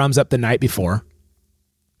loaded my drums up the night before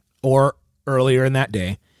or earlier in that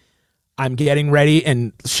day. I'm getting ready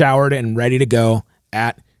and showered and ready to go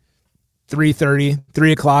at 3:30,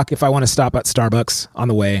 3 o'clock if I want to stop at Starbucks on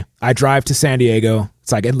the way. I drive to San Diego.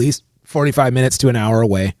 It's like at least 45 minutes to an hour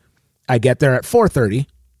away. I get there at 4:30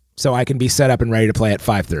 so I can be set up and ready to play at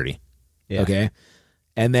 5:30. Yeah. Okay?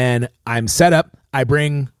 And then I'm set up. I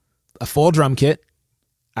bring a full drum kit.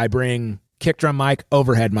 I bring kick drum mic,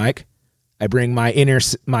 overhead mic. I bring my in-ear,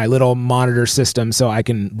 my little monitor system so I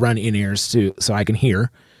can run in-ears so I can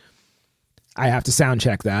hear. I have to sound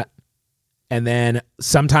check that. And then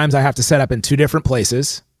sometimes I have to set up in 2 different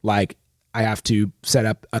places. Like I have to set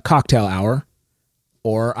up a cocktail hour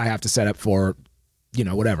or I have to set up for,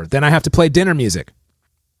 whatever. Then I have to play dinner music.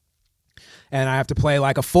 And I have to play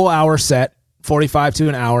like a full hour set, 45 to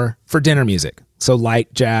an hour for dinner music. So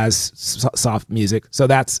light jazz, soft music. So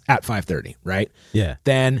that's at 5:30, right? Yeah.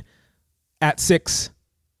 Then at 6,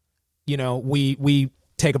 we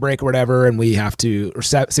take a break or whatever, and we have to, or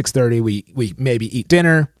 6:30, we maybe eat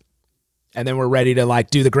dinner, and then we're ready to like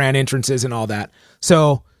do the grand entrances and all that.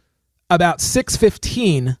 So about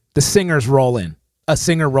 6:15, the singers roll in. A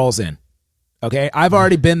singer rolls in. Okay, I've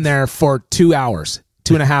already been there for 2 hours,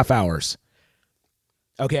 2.5 hours.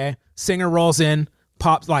 Okay, singer rolls in,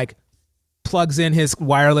 pops like plugs in his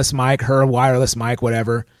wireless mic, her wireless mic,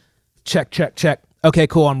 whatever. Check. Okay,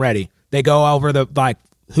 cool, I'm ready. They go over the like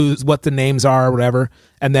what the names are or whatever,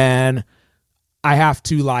 and then I have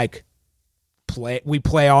to like play. We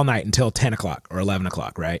play all night until 10 o'clock or 11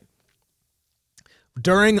 o'clock, right?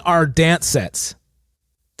 During our dance sets,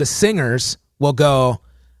 the singers will go,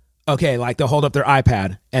 okay, like they'll hold up their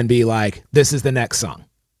iPad and be like, "This is the next song,"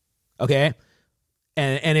 okay,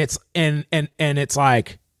 and it's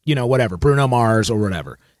like, whatever, Bruno Mars or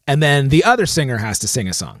whatever. And then the other singer has to sing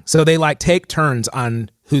a song. So they like take turns on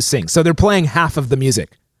who sings. So they're playing half of the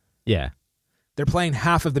music. Yeah. They're playing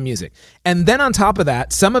half of the music. And then on top of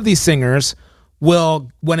that, some of these singers will,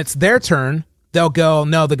 when it's their turn, they'll go,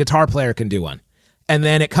 no, the guitar player can do one. And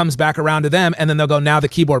then it comes back around to them, and then they'll go, now the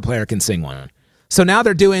keyboard player can sing one. So now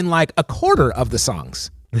they're doing like a quarter of the songs.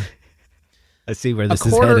 I see where this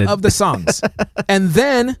is headed. A quarter of the songs. And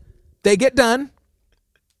then they get done.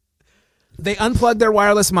 They unplug their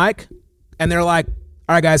wireless mic, and they're like,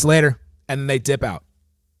 all right, guys, later. And then they dip out.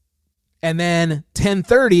 And then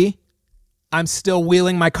 10:30, I'm still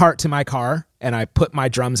wheeling my cart to my car, and I put my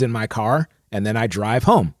drums in my car, and then I drive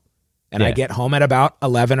home. And I get home at about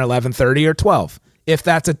 11, 11:30, or 12, if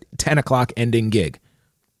that's a 10 o'clock ending gig.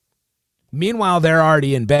 Meanwhile, they're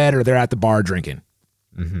already in bed or they're at the bar drinking.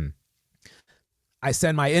 Mm-hmm. I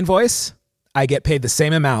send my invoice. I get paid the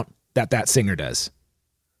same amount that singer does.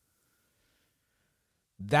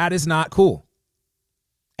 That is not cool.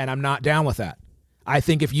 And I'm not down with that. I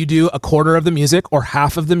think if you do a quarter of the music or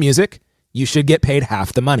half of the music, you should get paid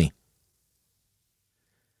half the money.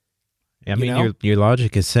 I mean, your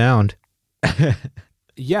logic is sound.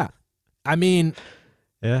 Yeah. I mean,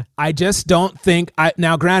 yeah. I just don't think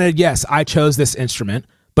now granted, yes, I chose this instrument,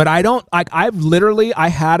 but I don't like, I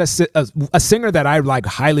had a singer that I like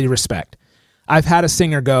highly respect. I've had a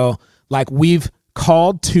singer go like, we've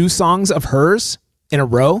called 2 songs of hers in a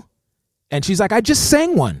row, and she's like, I just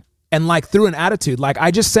sang one, and like threw an attitude like, I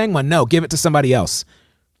just sang one, no, give it to somebody else.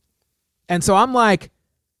 And so I'm like,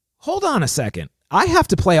 hold on a second, I have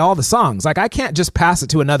to play all the songs. Like I can't just pass it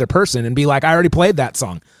to another person and be like, I already played that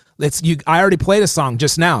song. I already played a song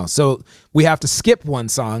just now, so we have to skip one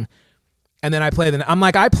song, and then I play I'm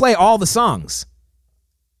like, I play all the songs,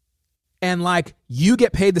 and like you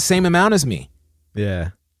get paid the same amount as me.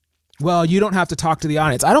 Yeah. Well, you don't have to talk to the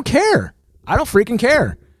audience. I don't care. I don't freaking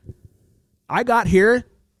care. I got here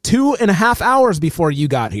 2.5 hours before you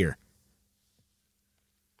got here.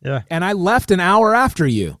 Yeah. And I left an hour after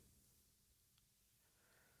you.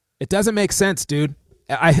 It doesn't make sense, dude.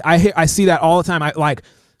 I see that all the time. I like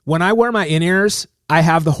when I wear my in-ears, I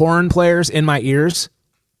have the horn players in my ears.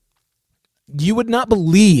 You would not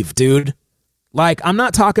believe, dude. Like, I'm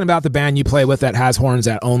not talking about the band you play with that has horns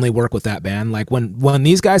that only work with that band. Like, when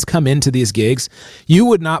these guys come into these gigs, you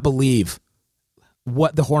would not believe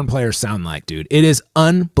what the horn players sound like, dude. It is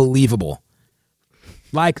unbelievable.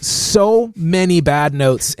 Like so many bad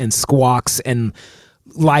notes and squawks and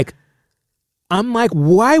like, I'm like,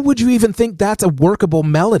 why would you even think that's a workable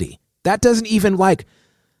melody? That doesn't even like,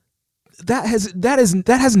 that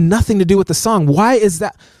has nothing to do with the song. Why is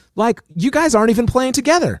that? Like, you guys aren't even playing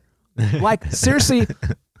together. Like, seriously,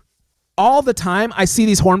 all the time I see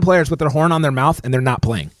these horn players with their horn on their mouth and they're not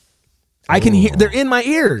playing. I can hear, they're in my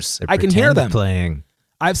ears. I can hear them playing.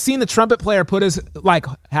 I've seen the trumpet player put his, like,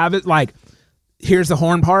 have it like, here's the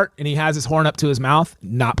horn part, and he has his horn up to his mouth,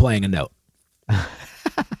 not playing a note.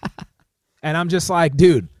 And I'm just like,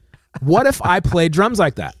 dude, what if I played drums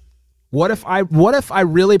like that? What if I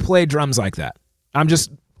really played drums like that? I'm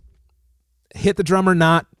just hit the drum or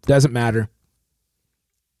not, doesn't matter.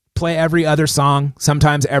 Play every other song,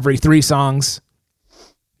 sometimes every 3 songs.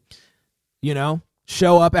 You know,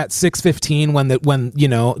 show up at 6:15 when you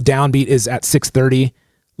know, downbeat is at 6:30.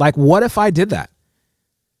 Like, what if I did that?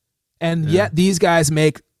 And yet these guys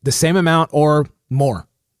make the same amount or more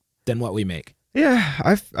than what we make.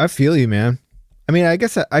 Yeah, I feel you, man. I mean, I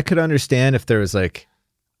guess I could understand if there was like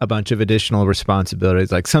a bunch of additional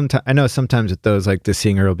responsibilities. Like I know sometimes with those, like the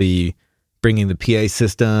singer will be bringing the PA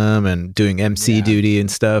system and doing MC duty and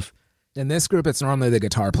stuff. In this group, it's normally the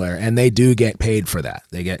guitar player, and they do get paid for that.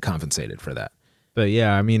 They get compensated for that. But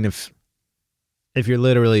yeah, I mean, if you're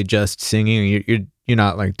literally just singing, you're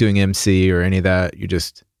not like doing MC or any of that. You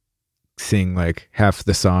just sing like half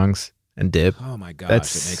the songs and dip. Oh my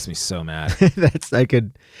gosh, it makes me so mad.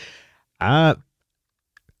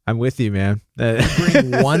 I'm with you, man. You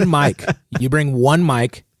bring one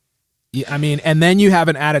mic. I mean, and then you have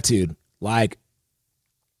an attitude like,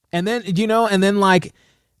 and then, you know, and then like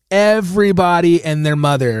everybody and their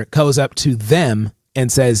mother goes up to them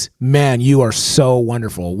and says, man, you are so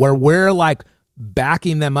wonderful. Where we're like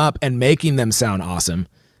backing them up and making them sound awesome.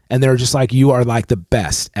 And they're just like, you are like the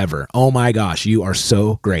best ever. Oh my gosh, you are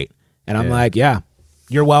so great. And I'm like, yeah,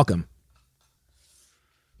 you're welcome.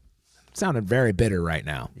 Sounded very bitter right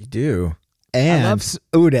now. You do. And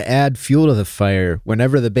to add fuel to the fire,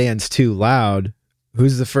 whenever the band's too loud,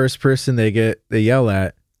 who's the first person they yell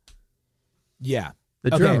at? Yeah. The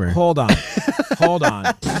drummer. Hold on.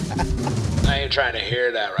 I ain't trying to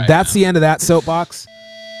hear that right That's now. The end of that soapbox.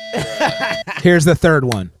 Here's the third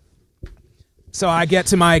one. So I get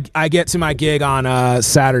to my gig on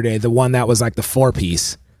Saturday, the one that was like the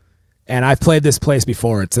 4-piece. And I've played this place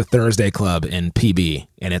before. It's a Thursday club in PB,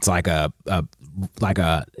 and it's like a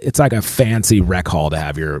fancy rec hall to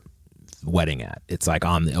have your wedding at. It's like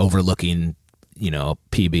on the overlooking, you know,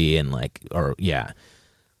 PB and like, or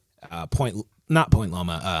not Point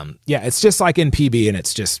Loma. It's just like in PB, and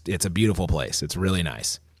it's a beautiful place. It's really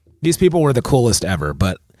nice. These people were the coolest ever,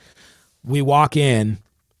 but we walk in.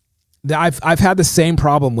 I've had the same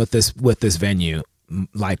problem with this venue.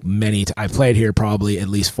 Like I've played here probably at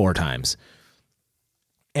least 4 times,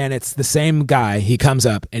 and it's the same guy. He comes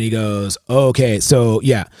up and he goes, okay, so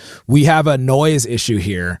yeah, we have a noise issue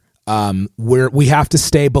here. We have to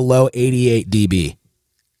stay below 88 dB.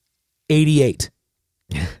 88.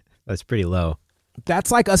 That's pretty low.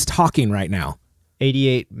 That's like us talking right now.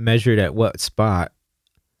 88 measured at what spot?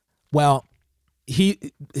 Well, he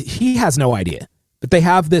has no idea, but they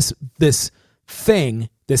have this thing,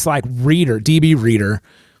 this like DB reader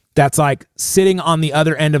that's like sitting on the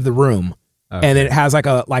other end of the room. Okay. And it has like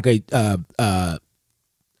a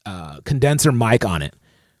condenser mic on it.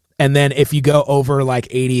 And then if you go over like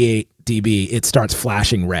 88 dB, it starts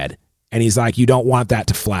flashing red. And he's like, you don't want that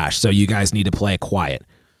to flash, so you guys need to play quiet.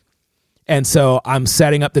 And so I'm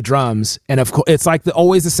setting up the drums, and of course it's like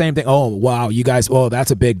always the same thing. Oh wow, you guys! Oh,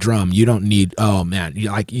 that's a big drum. You don't need. Oh man, you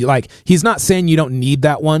like. He's not saying you don't need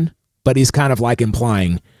that one, but he's kind of like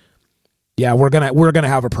implying, yeah, we're gonna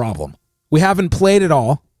have a problem. We haven't played it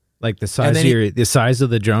all. Like the size of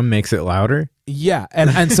the drum makes it louder. Yeah,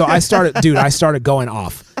 and so I started going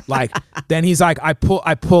off. Like then he's like, I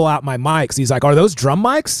pull out my mics. He's like, are those drum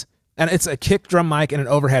mics? And it's a kick drum mic and an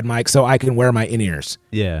overhead mic, so I can wear my in-ears.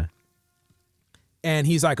 Yeah. And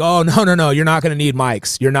he's like, oh, no, you're not going to need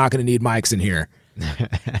mics. You're not going to need mics in here.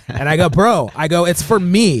 And I go, bro, it's for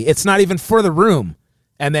me. It's not even for the room.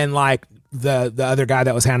 And then like the other guy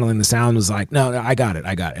that was handling the sound was like, no, I got it.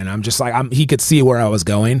 And I'm just like, he could see where I was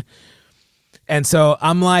going. And so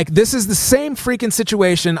I'm like, this is the same freaking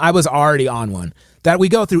situation. I was already on one that we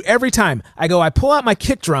go through every time. I pull out my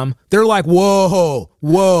kick drum. They're like,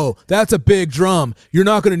 whoa, that's a big drum. You're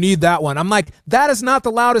not going to need that one. I'm like, that is not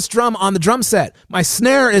the loudest drum on the drum set. My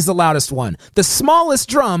snare is the loudest one. The smallest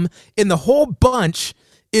drum in the whole bunch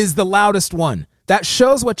is the loudest one. That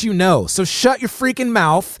shows what you know. So shut your freaking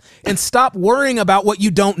mouth and stop worrying about what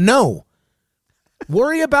you don't know.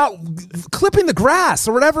 Worry about clipping the grass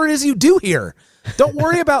or whatever it is you do here. Don't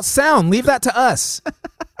worry about sound. Leave that to us.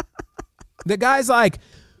 The guy's like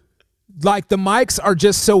the mics are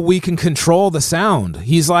just so we can control the sound.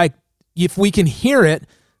 He's like, if we can hear it,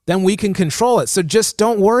 then we can control it. So just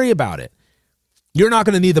don't worry about it. You're not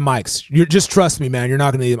going to need the mics. You just trust me, man. You're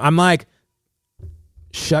not going to need them. I'm like,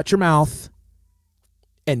 shut your mouth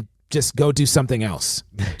and just go do something else.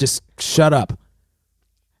 Just shut up.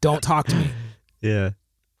 Don't talk to me. Yeah.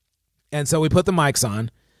 And so we put the mics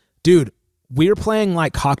on. Dude, we were playing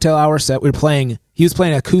like cocktail hour set. He was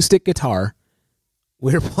playing acoustic guitar.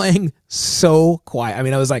 We were playing so quiet. I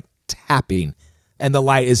mean, I was like tapping and the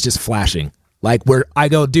light is just flashing. Like I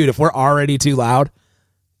go, dude, if we're already too loud,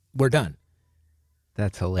 we're done.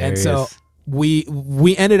 That's hilarious. And so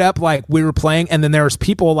we ended up like we were playing, and then there was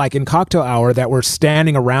people like in cocktail hour that were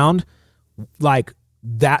standing around like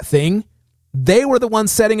that thing. They were the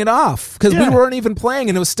ones setting it off because we weren't even playing,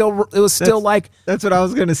 and it was still like. That's what I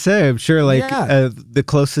was gonna say. I'm sure like the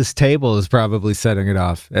closest table is probably setting it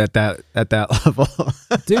off at that level.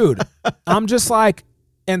 Dude, I'm just like,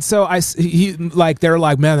 and so they're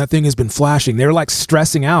like, man, that thing has been flashing. They were like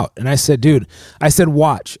stressing out, and I said,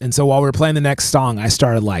 watch. And so while we were playing the next song, I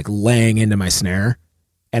started like laying into my snare,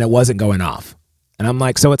 and it wasn't going off. And I'm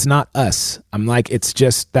like, so it's not us. I'm like, it's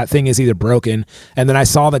just that thing is either broken. And then I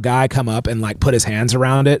saw the guy come up and like put his hands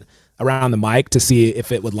around the mic to see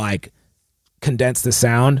if it would like condense the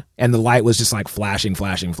sound. And the light was just like flashing.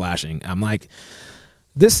 I'm like,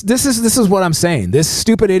 this is what I'm saying. This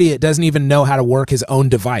stupid idiot doesn't even know how to work his own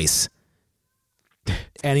device.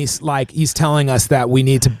 And he's telling us that we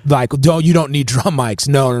need to like, no, you don't need drum mics.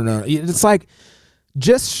 No. It's like,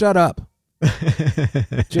 just shut up.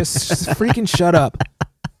 Just freaking shut up.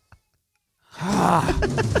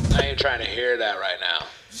 I ain't trying to hear that right now.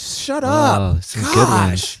 Shut up. Some good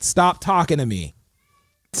ones. Stop talking to me.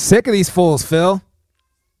 Sick of these fools, Phil.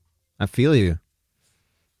 I feel you.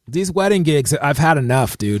 These wedding gigs, I've had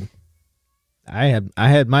enough, dude. I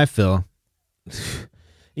had my fill.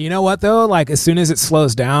 You know what though? Like as soon as it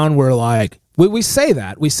slows down, we're like we say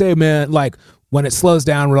that. We say, man, like when it slows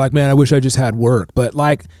down, we're like, man, I wish I just had work. But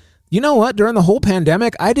like, you know what? During the whole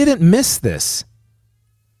pandemic, I didn't miss this.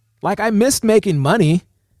 Like, I missed making money,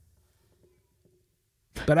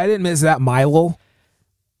 but I didn't miss that Meilel.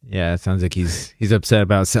 Yeah, it sounds like he's upset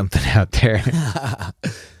about something out there.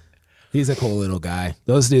 He's a cool little guy.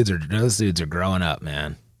 Those dudes are growing up,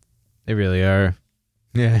 man. They really are.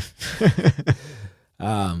 Yeah.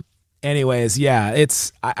 Anyways, yeah,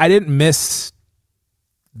 I didn't miss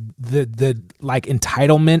the like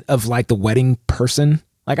entitlement of like the wedding person.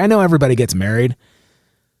 Like, I know everybody gets married,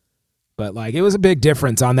 but like it was a big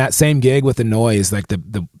difference on that same gig with the noise. Like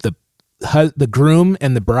the groom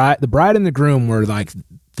and the bride and the groom were like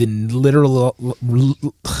the literal,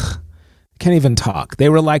 can't even talk. They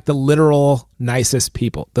were like the literal nicest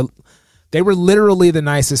people. They were literally the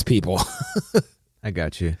nicest people. I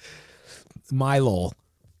got you. Meilel.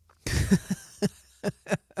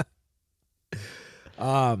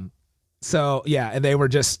 So yeah, and they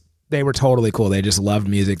were totally cool. They just loved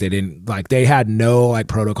music. They had no like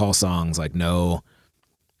protocol songs, like no,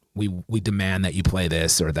 we demand that you play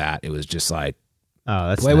this or that. It was just like, oh,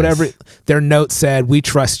 that's play nice. whatever. Their note said, we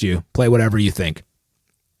trust you. Play whatever you think.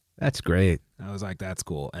 That's great. I was like, that's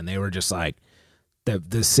cool. And they were just like,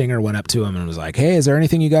 the singer went up to him and was like, hey, is there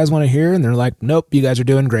anything you guys want to hear? And they're like, nope, you guys are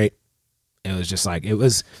doing great. It was just like, it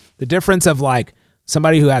was the difference of like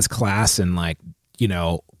somebody who has class and like, you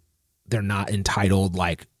know, they're not entitled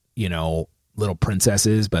like, you know, little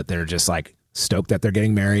princesses, but they're just like stoked that they're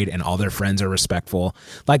getting married and all their friends are respectful.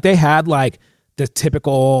 Like they had like the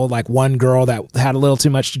typical like one girl that had a little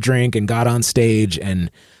too much to drink and got on stage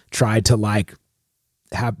and tried to like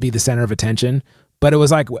be the center of attention. But it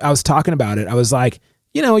was like, I was talking about it. I was like,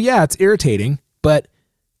 you know, yeah, it's irritating, but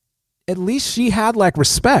at least she had like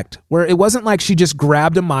respect where it wasn't like she just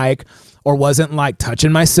grabbed a mic or wasn't like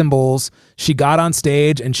touching my cymbals. She got on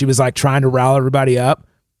stage and she was like trying to rile everybody up.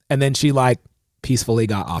 And then she like peacefully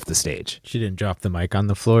got off the stage. She didn't drop the mic on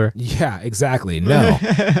the floor. Yeah, exactly. No.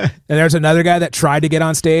 And there's another guy that tried to get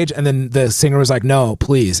on stage and then the singer was like, no,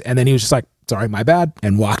 please. And then he was just like, sorry, my bad.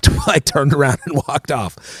 And turned around and walked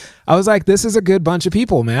off. I was like, this is a good bunch of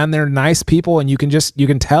people, man. They're nice people. And you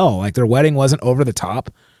can tell like their wedding wasn't over the top.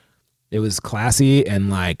 It was classy and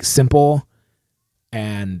like simple.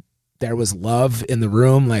 And there was love in the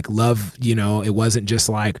room, like love, you know, it wasn't just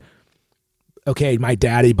like, okay, my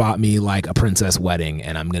daddy bought me like a princess wedding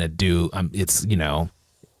and I'm going to do, it's, you know,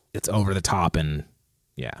 it's over the top and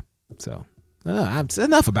yeah. So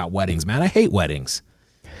enough about weddings, man. I hate weddings.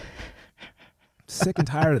 Sick and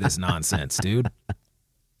tired of this nonsense, dude.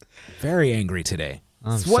 Very angry today.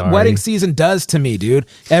 It's what sorry. wedding season does to me, dude.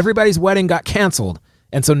 Everybody's wedding got canceled.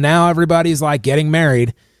 And so now everybody's like getting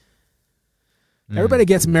married. Everybody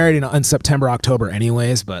gets married in September, October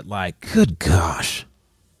anyways, but like, good gosh.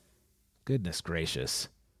 Goodness gracious.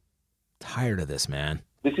 Tired of this, man.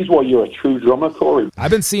 This is why you're a true drummer, Corey.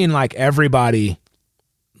 I've been seeing like everybody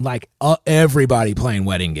playing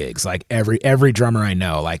wedding gigs. Like every drummer I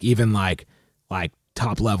know, like even like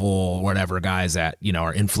top level or whatever guys that, you know,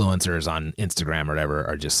 are influencers on Instagram or whatever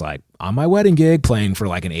are just like on my wedding gig playing for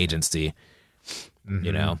like an agency,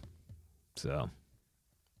 you know? So.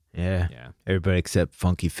 Yeah. Everybody except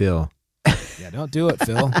Funky Phil. Yeah, don't do it,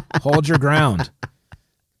 Phil. Hold your ground.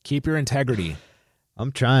 Keep your integrity.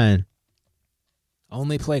 I'm trying.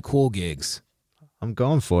 Only play cool gigs. I'm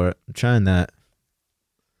going for it. I'm trying that.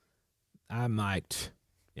 I might.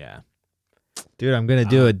 Yeah. Dude, I'm going to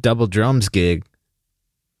do a double drums gig.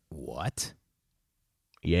 What?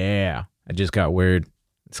 Yeah. I just got word.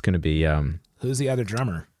 It's going to be Who's the other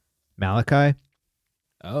drummer? Malachi.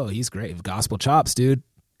 Oh, he's great. Gospel chops, dude.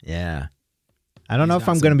 Yeah. I don't know if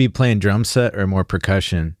I'm going to be playing drum set or more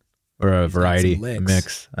percussion or a variety, a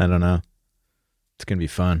mix. I don't know. It's going to be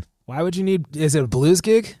fun. Why would you need, is it a blues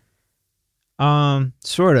gig?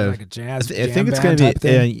 Sort of. Like a jazz I think it's going to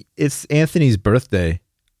be, it's Anthony's birthday.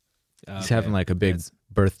 Okay. He's having like a big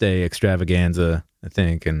birthday extravaganza, I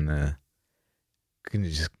think, and can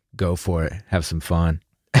just go for it, have some fun.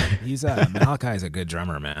 He's Malachi's a good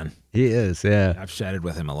drummer, man. He is, yeah. I've shedded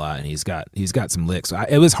with him a lot, and he's got some licks.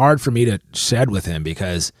 It was hard for me to shed with him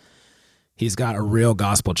because he's got a real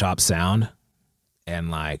gospel chop sound,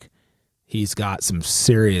 and like he's got some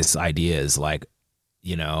serious ideas, like,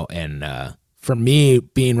 you know. And for me,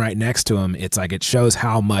 being right next to him, it's like it shows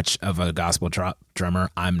how much of a gospel drummer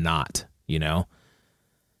I'm not. You know,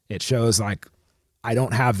 it shows like I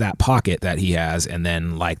don't have that pocket that he has, and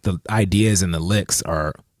then like the ideas and the licks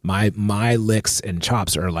are my licks and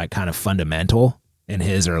chops are like kind of fundamental, and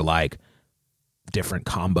his are like different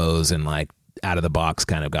combos and like out of the box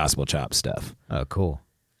kind of gospel chop stuff. Oh, cool.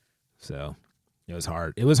 So it was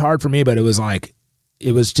hard. It was hard for me, but it was like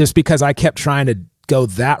it was just because I kept trying to go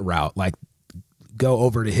that route, like go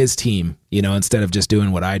over to his team, you know, instead of just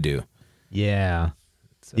doing what I do. Yeah.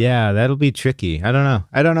 So. Yeah, that'll be tricky. I don't know.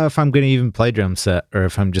 I don't know if I'm going to even play drum set or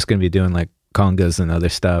if I'm just going to be doing like congas and other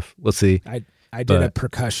stuff. We'll see. I did a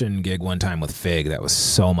percussion gig one time with Fig. That was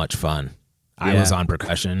so much fun. Yeah. I was on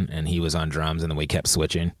percussion and he was on drums, and then we kept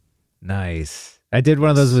switching. Nice. I did one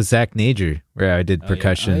of those with Zach Nager where I did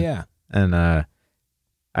percussion. Yeah. And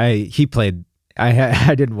he played.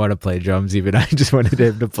 I didn't want to play drums even. I just wanted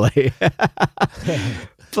him to play.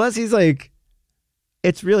 Plus, he's like,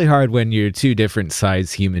 it's really hard when you're two different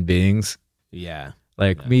size human beings. Yeah.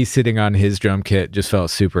 Like me sitting on his drum kit just felt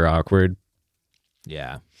super awkward.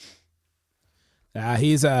 Yeah.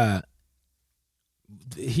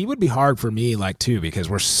 He would be hard for me, like, too, because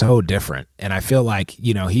we're so different. And I feel like,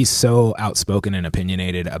 you know, he's so outspoken and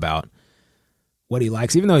opinionated about what he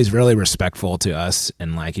likes, even though he's really respectful to us,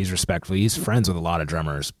 and like he's respectful. He's friends with a lot of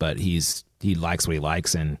drummers, but he likes what he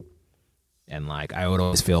likes, and like I would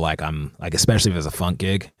always feel like I'm like, especially if it's a funk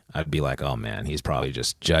gig, I'd be like, oh man, he's probably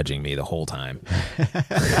just judging me the whole time.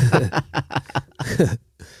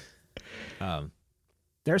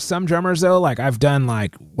 There's some drummers though, like I've done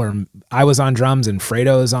like where I was on drums and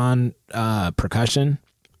Fredo's on percussion.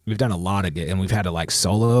 We've done a lot of and we've had to like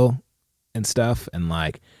solo and stuff, and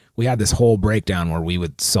like we had this whole breakdown where we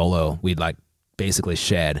would solo, we'd like basically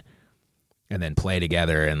shed and then play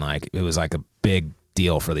together, and like it was like a big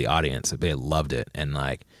deal for the audience. They loved it, and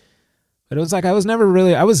like, but it was like I was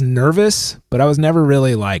nervous, but I was never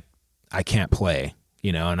really like I can't play,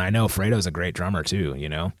 you know. And I know Fredo's a great drummer too, you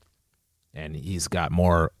know. And he's got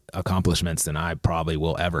more accomplishments than I probably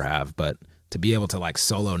will ever have. But to be able to like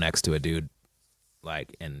solo next to a dude,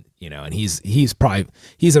 like, and you know, and he's a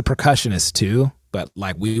percussionist too. But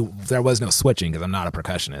like there was no switching because I'm not a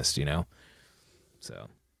percussionist, you know. So,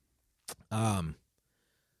 all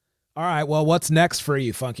right. Well, what's next for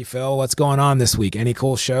you, Funky Phil? What's going on this week? Any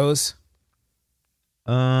cool shows?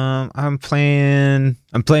 I'm playing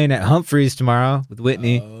at Humphreys tomorrow with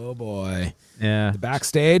Whitney. Oh boy. Yeah. The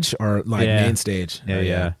backstage or like main stage?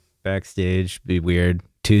 Yeah. Backstage. Be weird.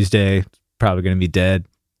 Tuesday, probably going to be dead.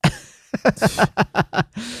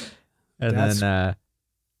 Then,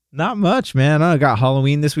 not much, man. I got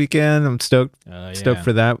Halloween this weekend. I'm stoked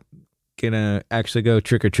for that. Gonna actually go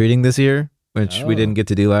trick-or-treating this year, which we didn't get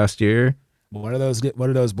to do last year. What are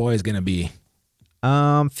those boys going to be?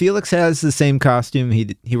 Felix has the same costume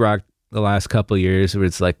he rocked the last couple of years, where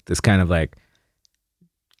it's like this kind of like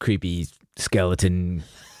creepy skeleton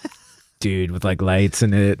dude with like lights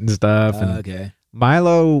in it and stuff. And Okay.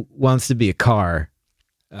 Milo wants to be a car,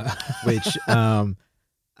 which I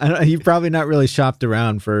don't know, you've probably not really shopped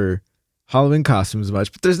around for Halloween costumes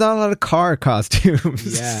much, but there's not a lot of car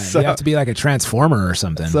costumes. Yeah, so, you have to be like a transformer or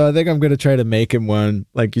something. so I think I'm gonna try to make him one,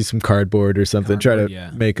 like use some cardboard or something. Try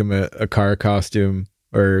to make him a car costume,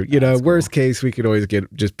 or worst case, we could always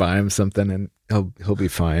just buy him something and he'll be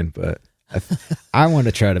fine. But I want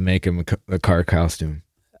to try to make him a car costume.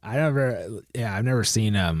 I've never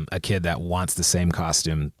seen a kid that wants the same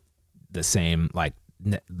costume, the same like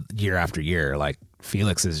year after year. Like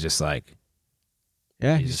Felix is just like.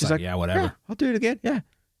 Yeah, he's just like, yeah, whatever. Yeah, I'll do it again. Yeah.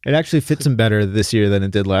 It actually fits him better this year than it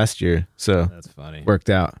did last year. So that's funny. Worked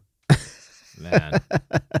out. Man.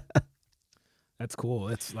 That's cool.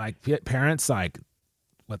 It's like parents like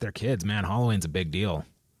with their kids, man, Halloween's a big deal.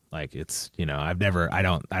 Like it's, I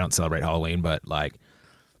don't celebrate Halloween, but like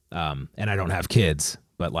and I don't have kids,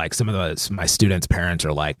 but like some of my students' parents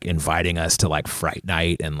are like inviting us to like Fright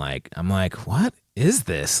Night, and like I'm like, what is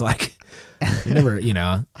this? Like you never,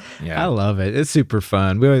 yeah. I love it. It's super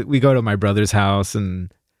fun. We go to my brother's house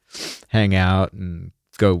and hang out and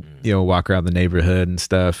go, walk around the neighborhood and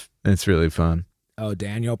stuff. It's really fun. Oh,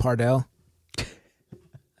 Daniel Pardell?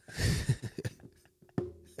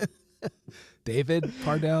 David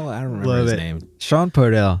Pardell? I don't remember his name. Sean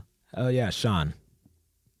Pardell. Oh, yeah, Sean.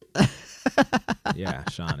 Yeah,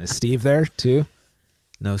 Sean. Is Steve there too?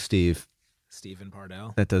 No, Steve. Stephen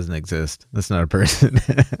Pardell? That doesn't exist. That's not a person.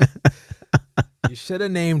 You should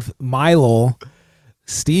have named Meilel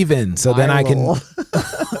Steven, so then I can.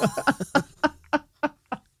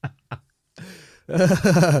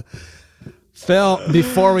 Phil,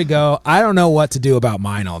 before we go, I don't know what to do about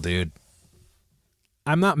Meilel, dude.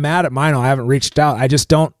 I'm not mad at Meilel. I haven't reached out. I just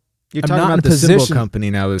don't. You're talking about the cymbal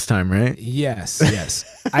company now this time, right? Yes.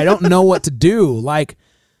 I don't know what to do. Like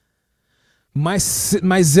my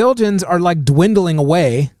zildjians are like dwindling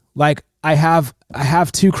away. Like I have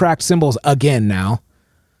 2 cracked cymbals again now.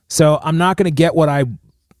 So I'm not going to get what I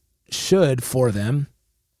should for them.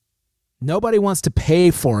 Nobody wants to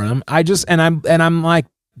pay for them. I'm like,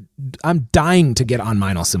 I'm dying to get on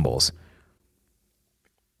Meilel cymbals.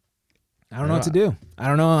 I don't know what to do. I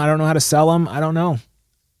don't know how to sell them. I don't know.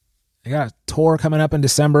 I got a tour coming up in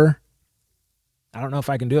December. I don't know if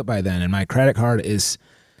I can do it by then. And my credit card is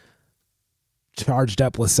charged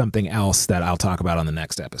up with something else that I'll talk about on the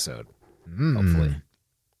next episode. Hopefully.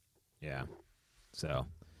 Yeah. So,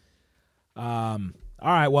 all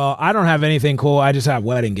right. Well, I don't have anything cool. I just have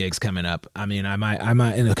wedding gigs coming up. I mean, I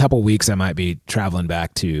might in a couple weeks, I might be traveling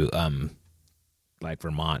back to, like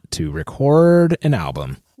Vermont to record an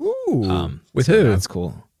album. Ooh. With who? That's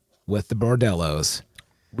cool. With the Bordellos.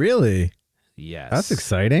 Really? Yes. That's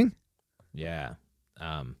exciting. Yeah.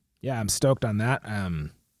 Yeah, I'm stoked on that.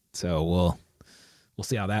 So we'll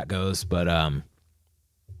see how that goes. But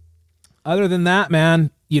other than that,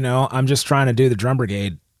 man, I'm just trying to do the Drum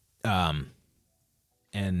Brigade and,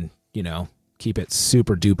 keep it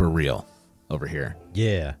super duper real over here.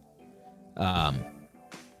 Yeah.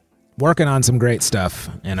 Working on some great stuff,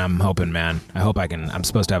 and I'm hoping, man, I'm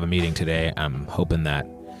supposed to have a meeting today. I'm hoping that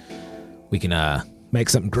we can make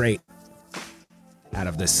something great out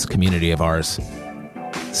of this community of ours.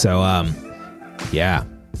 So, yeah.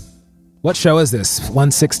 What show is this?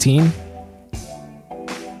 116? I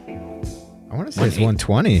want to say it's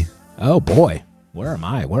 120. Oh, boy. Where am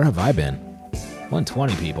I? Where have I been?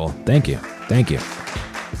 120 people. Thank you.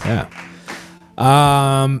 Yeah.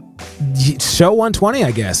 Show 120,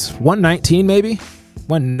 I guess. 119, maybe?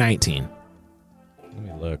 119. Let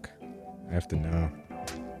me look. I have to know.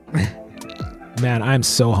 Man, I'm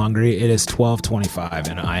so hungry. It is 12:25,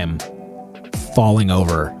 and I am falling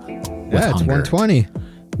over with it's hunger. 120.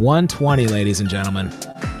 120, ladies and gentlemen.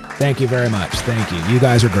 Thank you very much. Thank you. You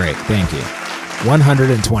guys are great. Thank you.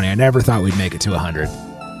 120. I never thought we'd make it to 100.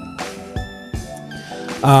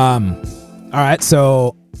 All right,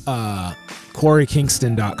 so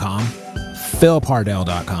CoreyKingston.com,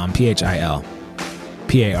 PhilPardell.com, PhilPardell,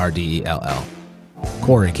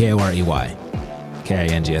 Corey,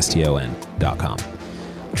 KoreyKingston.com,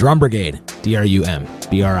 Drum Brigade,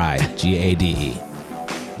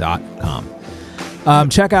 DRUMBRIGADE.com.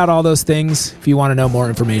 Check out all those things if you want to know more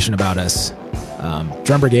information about us.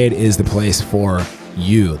 Drum Brigade is the place for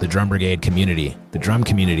you, the Drum Brigade community, the drum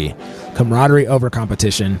community. Camaraderie over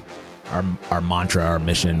competition. Our mantra, our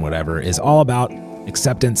mission, whatever, is all about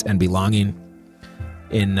acceptance and belonging,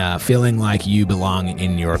 in feeling like you belong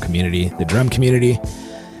in your community, the drum community.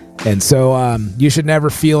 And so you should never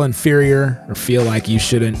feel inferior or feel like you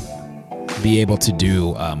shouldn't be able to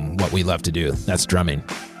do what we love to do. That's drumming.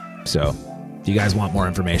 So if you guys want more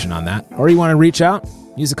information on that. Or you want to reach out,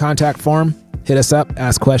 use the contact form, hit us up,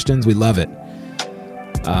 ask questions. We love it.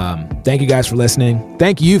 Thank you guys for listening.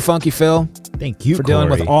 Thank you, Funky Phil. Thank you for dealing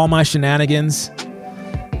with all my shenanigans.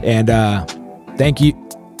 And thank you.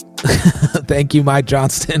 Thank you, Mike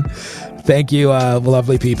Johnston. Thank you,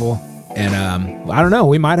 lovely people. And I don't know,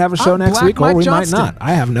 we might have a show next week, or we might not.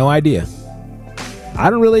 I have no idea.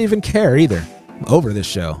 I don't really even care either. I'm over this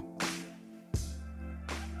show.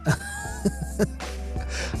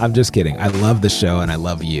 I'm just kidding. I love the show and I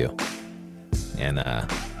love you. And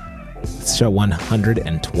it's show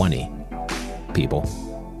 120, people.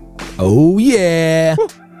 Oh yeah. Woo.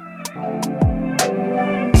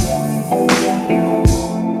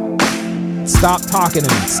 Stop talking to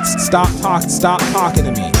me. Stop talking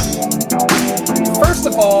to me. First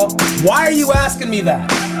of all, why are you asking me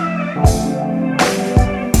that?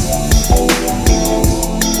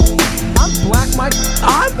 I'm Black Mike.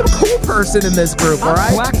 I'm the cool person in this group, all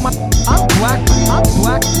right? I'm Black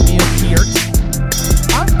Neil Peart.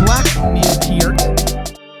 I'm Black Neil Peart.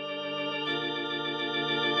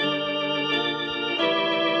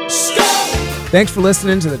 Thanks for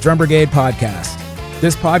listening to the Drum Brigade podcast.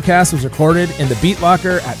 This podcast was recorded in the Beat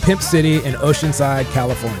Locker at Pimp City in Oceanside,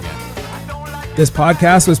 California. This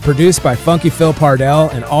podcast was produced by Funky Phil Pardell,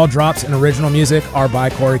 and all drops and original music are by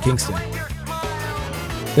Corey Kingston.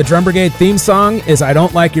 The Drum Brigade theme song is I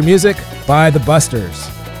Don't Like Your Music by The Busters.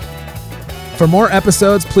 For more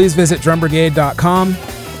episodes, please visit drumbrigade.com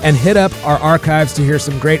and hit up our archives to hear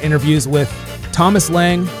some great interviews with Thomas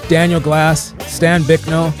Lang, Daniel Glass, Stan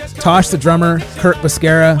Bicknell, Tosh the Drummer, Kurt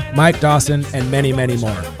Busquera, Mike Dawson, and many, many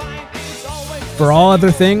more. For all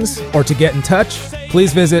other things, or to get in touch,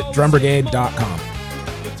 please visit drumbrigade.com.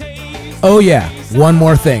 Oh yeah, one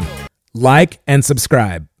more thing. Like and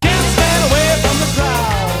subscribe.